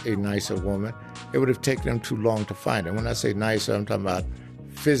for a nicer woman, it would have taken him too long to find her. When I say nicer, I'm talking about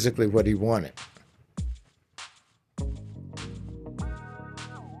physically what he wanted.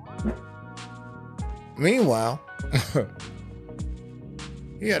 Meanwhile,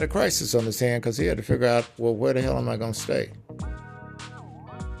 he had a crisis on his hand because he had to figure out, well, where the hell am I going to stay?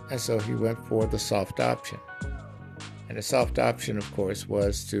 And so he went for the soft option. And the soft option, of course,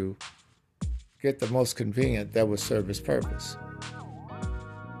 was to get the most convenient that would serve his purpose.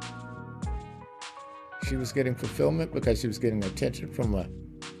 She was getting fulfillment because she was getting attention from a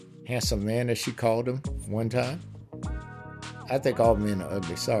handsome man, as she called him one time. I think all men are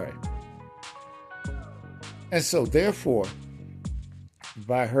ugly, sorry. And so, therefore,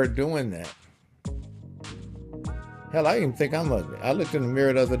 by her doing that, hell, I even think I'm ugly. I looked in the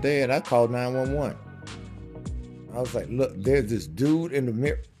mirror the other day and I called 911. I was like, look, there's this dude in the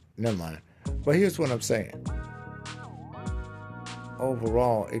mirror. Never mind. But here's what I'm saying.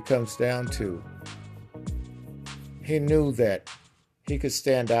 Overall, it comes down to he knew that he could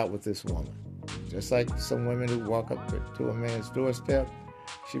stand out with this woman. Just like some women who walk up to a man's doorstep,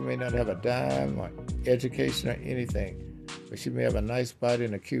 she may not have a dime or education or anything, but she may have a nice body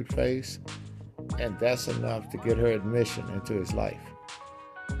and a cute face, and that's enough to get her admission into his life.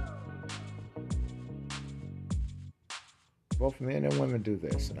 Both men and women do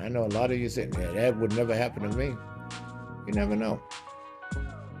this, and I know a lot of you say, man, that would never happen to me. You never know.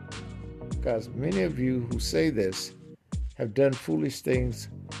 Because many of you who say this have done foolish things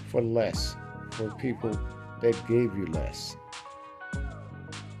for less, for people that gave you less.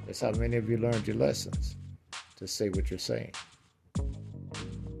 That's how many of you learned your lessons, to say what you're saying.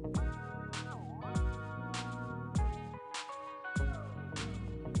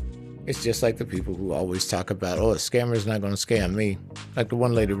 It's just like the people who always talk about, a scammer's not going to scam me. Like the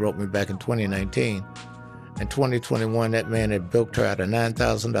one lady wrote me back in 2019. In 2021, that man had bilked her out of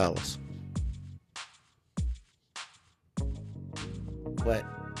 $9,000. But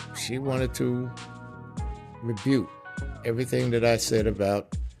she wanted to rebuke everything that I said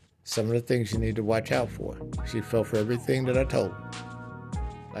about some of the things you need to watch out for. She fell for everything that I told her,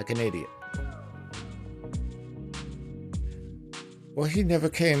 like an idiot. Well, he never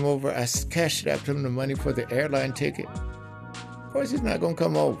came over. I cashed out him the money for the airline ticket. Of course, he's not going to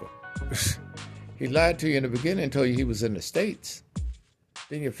come over. He lied to you in the beginning and told you he was in the States.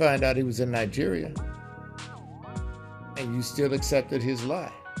 Then you find out he was in Nigeria. And you still accepted his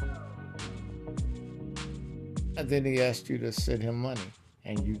lie. And then he asked you to send him money.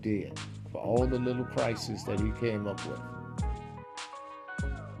 And you did. For all the little prices that he came up with.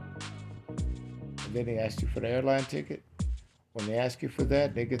 And then he asked you for the airline ticket. When they ask you for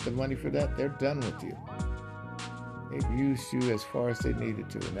that, they get the money for that, they're done with you. They've used you as far as they needed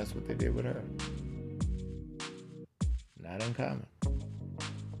to, and that's what they did with her. Not uncommon.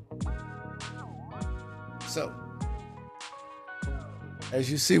 So,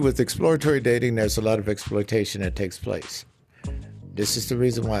 as you see with exploratory dating, there's a lot of exploitation that takes place. This is the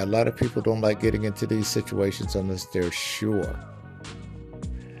reason why a lot of people don't like getting into these situations unless they're sure.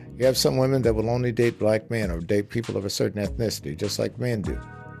 You have some women that will only date black men or date people of a certain ethnicity, just like men do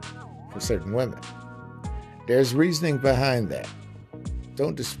for certain women. There's reasoning behind that.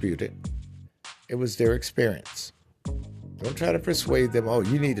 Don't dispute it. It was their experience. Don't try to persuade them,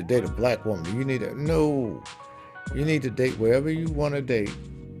 you need to date a black woman. No. You need to date wherever you want to date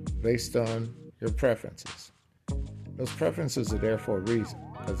based on your preferences. Those preferences are there for a reason,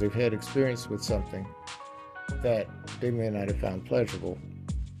 because they've had experience with something that they may not have found pleasurable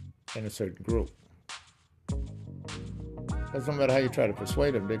in a certain group. Because no matter how you try to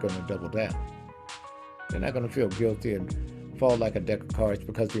persuade them, they're going to double down. They're not going to feel guilty and fall like a deck of cards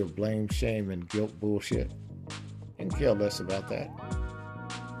because of your blame, shame, and guilt bullshit. And care less about that.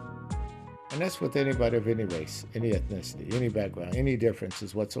 And that's with anybody of any race, any ethnicity, any background, any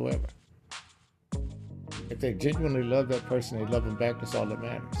differences whatsoever. If they genuinely love that person, they love them back. That's all that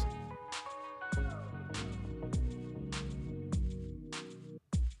matters.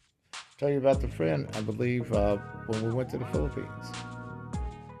 Tell you about the friend, I believe, when we went to the Philippines.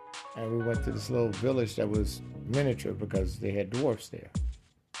 And we went to this little village that was miniature because they had dwarfs there.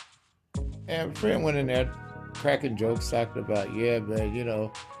 And a friend went in there cracking jokes, talking about, yeah, man, you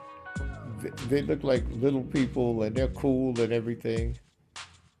know, they look like little people and they're cool and everything.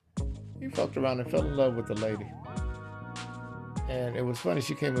 He fucked around and fell in love with the lady. And it was funny,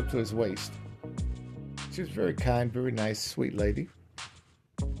 she came up to his waist. She was very kind, very nice, sweet lady.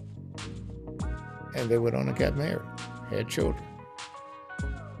 And they went on and got married, had children.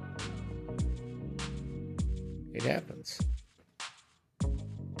 It happens.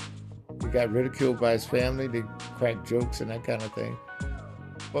 He got ridiculed by his family, they cracked jokes and that kind of thing.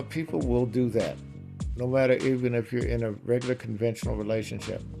 But people will do that, no matter even if you're in a regular conventional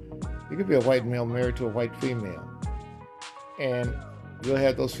relationship. You could be a white male married to a white female. And you'll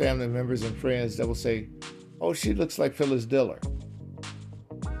have those family members and friends that will say, oh, she looks like Phyllis Diller,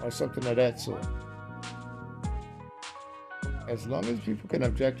 or something of that sort. As long as people can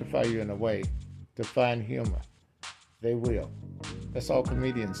objectify you in a way to find humor, they will. That's all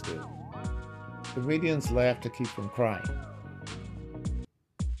comedians do. Comedians laugh to keep from crying.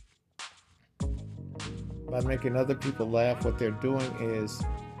 By making other people laugh, what they're doing is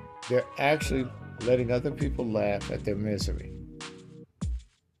they're actually letting other people laugh at their misery.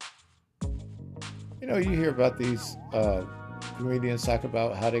 You know, you hear about these comedians talk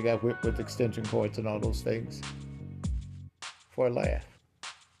about how they got whipped with extension cords and all those things for a laugh.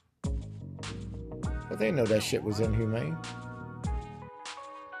 But they know that shit was inhumane.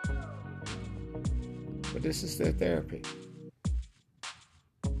 But this is their therapy.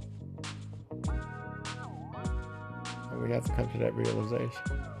 And we have to come to that realization.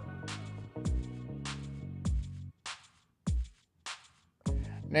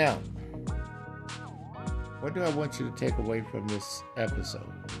 Now, what do I want you to take away from this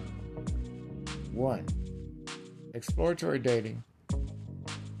episode? 1, exploratory dating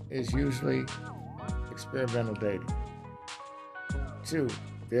is usually experimental dating. 2,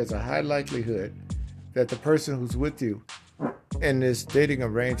 there's a high likelihood that the person who's with you in this dating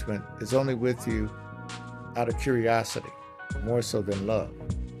arrangement is only with you out of curiosity, more so than love.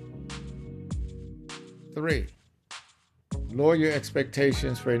 3, lower your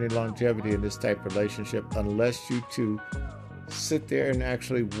expectations for any longevity in this type of relationship unless you two sit there and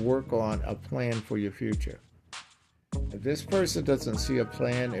actually work on a plan for your future. If this person doesn't see a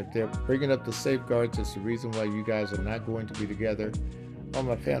plan, if they're bringing up the safeguards as the reason why you guys are not going to be together, or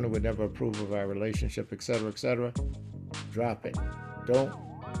my family would never approve of our relationship, etc., drop it. Don't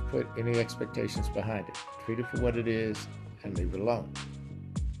put any expectations behind it. Treat it for what it is and leave it alone.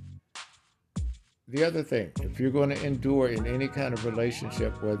 The other thing, if you're going to endure in any kind of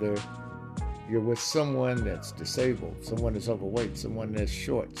relationship, whether you're with someone that's disabled, someone that's overweight, someone that's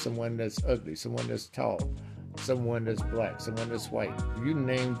short, someone that's ugly, someone that's tall, someone that's black, someone that's white, you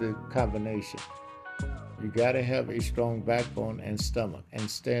name the combination. You got to have a strong backbone and stomach and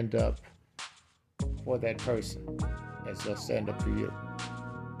stand up for that person as they'll stand up for you.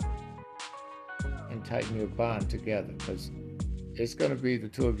 And tighten your bond together, because it's going to be the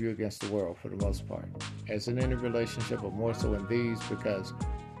two of you against the world for the most part. As in any relationship, but more so in these, because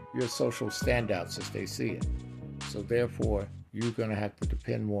you're social standouts as they see it. So therefore, you're going to have to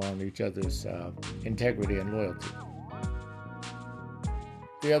depend more on each other's integrity and loyalty.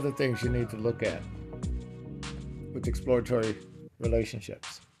 The other things you need to look at with exploratory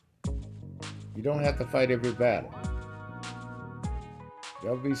relationships. You don't have to fight every battle.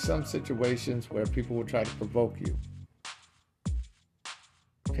 There'll be some situations where people will try to provoke you.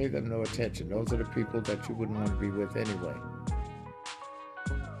 Pay them no attention. Those are the people that you wouldn't want to be with anyway.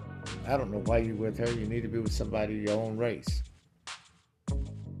 I don't know why you're with her. You need to be with somebody your own race.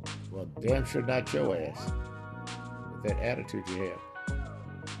 Well, damn sure not your ass with that attitude you have.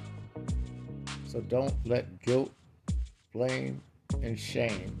 So don't let guilt, blame, and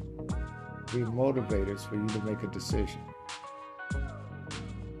shame be motivators for you to make a decision.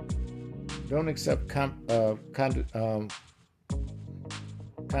 Don't accept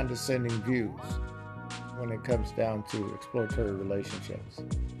condescending views when it comes down to exploratory relationships.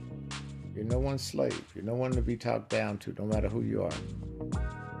 You're no one's slave. You're no one to be talked down to, no matter who you are.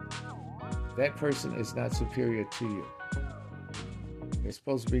 That person is not superior to you. They're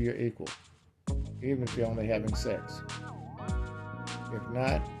supposed to be your equal, even if you're only having sex. If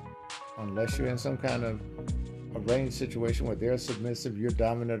not, unless you're in some kind of arranged situation where they're submissive, you're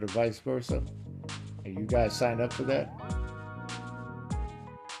dominant, or vice versa, and you guys signed up for that,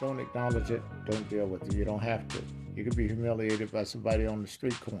 Don't acknowledge it. Don't deal with it. You don't have to. You could be humiliated by somebody on the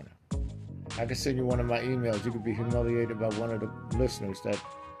street corner. I can send you one of my emails. You could be humiliated by one of the listeners that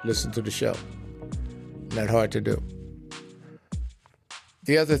listen to the show. Not hard to do.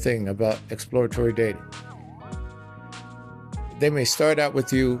 The other thing about exploratory dating, they may start out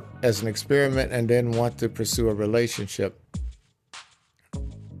with you as an experiment and then want to pursue a relationship.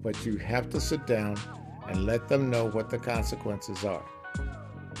 But you have to sit down and let them know what the consequences are,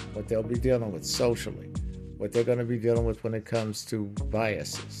 what they'll be dealing with socially, what they're going to be dealing with when it comes to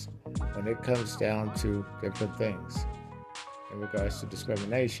biases, when it comes down to different things in regards to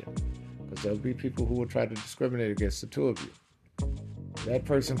discrimination. Because there'll be people who will try to discriminate against the two of you. That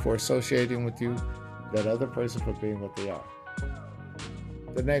person for associating with you, that other person for being what they are.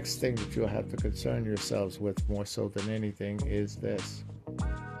 The next thing that you'll have to concern yourselves with more so than anything is this: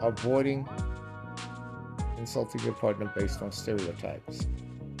 avoiding insulting your partner based on stereotypes.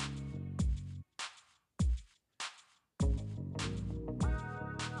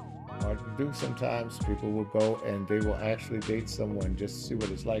 Hard to do sometimes. People will go and they will actually date someone just to see what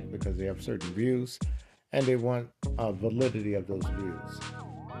it's like because they have certain views and they want validity of those views.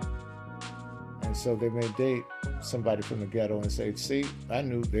 And so they may date somebody from the ghetto and say, see, I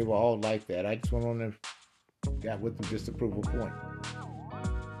knew they were all like that. I just went on and got with them just to prove a point.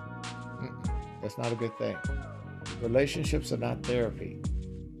 That's not a good thing. Relationships are not therapy.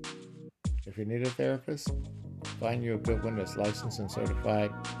 If you need a therapist, find you a good one that's licensed and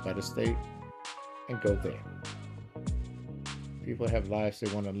certified by the state and go there. People have lives they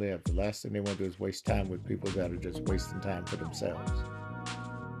want to live. The last thing they want to do is waste time with people that are just wasting time for themselves.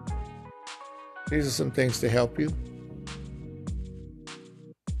 These are some things to help you.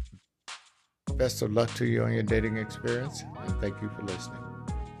 Best of luck to you on your dating experience, and thank you for listening.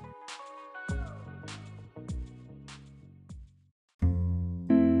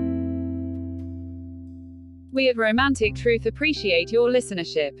 We at Romantic Truth appreciate your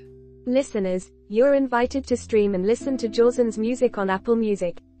listenership. Listeners, you're invited to stream and listen to Jawson's music on Apple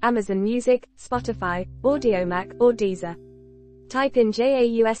Music, Amazon Music, Spotify, Audiomack, or Deezer. Type in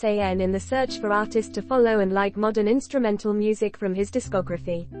JAUSAN in the search for artist to follow and like modern instrumental music from his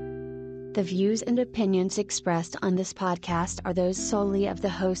discography. The views and opinions expressed on this podcast are those solely of the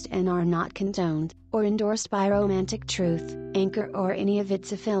host and are not condoned or endorsed by Romantic Truth, Anchor, or any of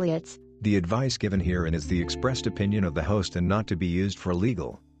its affiliates. The advice given herein is the expressed opinion of the host and not to be used for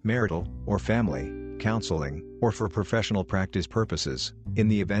legal, marital, or family counseling, or for professional practice purposes. In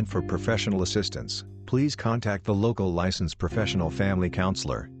the event for professional assistance, please contact the local licensed professional family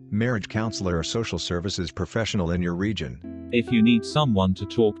counselor, marriage counselor, or social services professional in your region. If you need someone to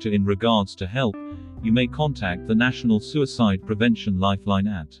talk to in regards to help, you may contact the National Suicide Prevention Lifeline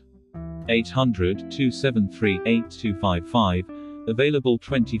at 800-273-8255, available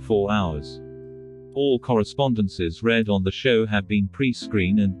 24 hours. All correspondences read on the show have been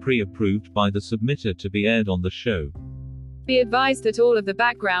pre-screened and pre-approved by the submitter to be aired on the show. Be advised that all of the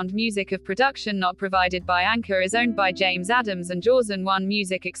background music of production not provided by Anchor is owned by James Adams and Jawson One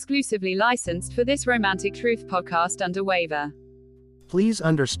Music, exclusively licensed for this Romantic Truth podcast under waiver. Please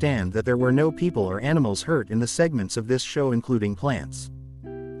understand that there were no people or animals hurt in the segments of this show, including plants.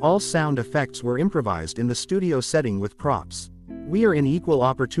 All sound effects were improvised in the studio setting with props. We are an equal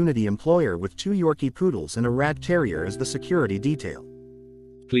opportunity employer with 2 Yorkie Poodles and a Rat Terrier as the security detail.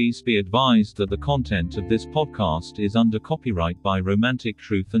 Please be advised that the content of this podcast is under copyright by Romantic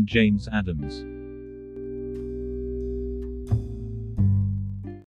Truth and James Adams.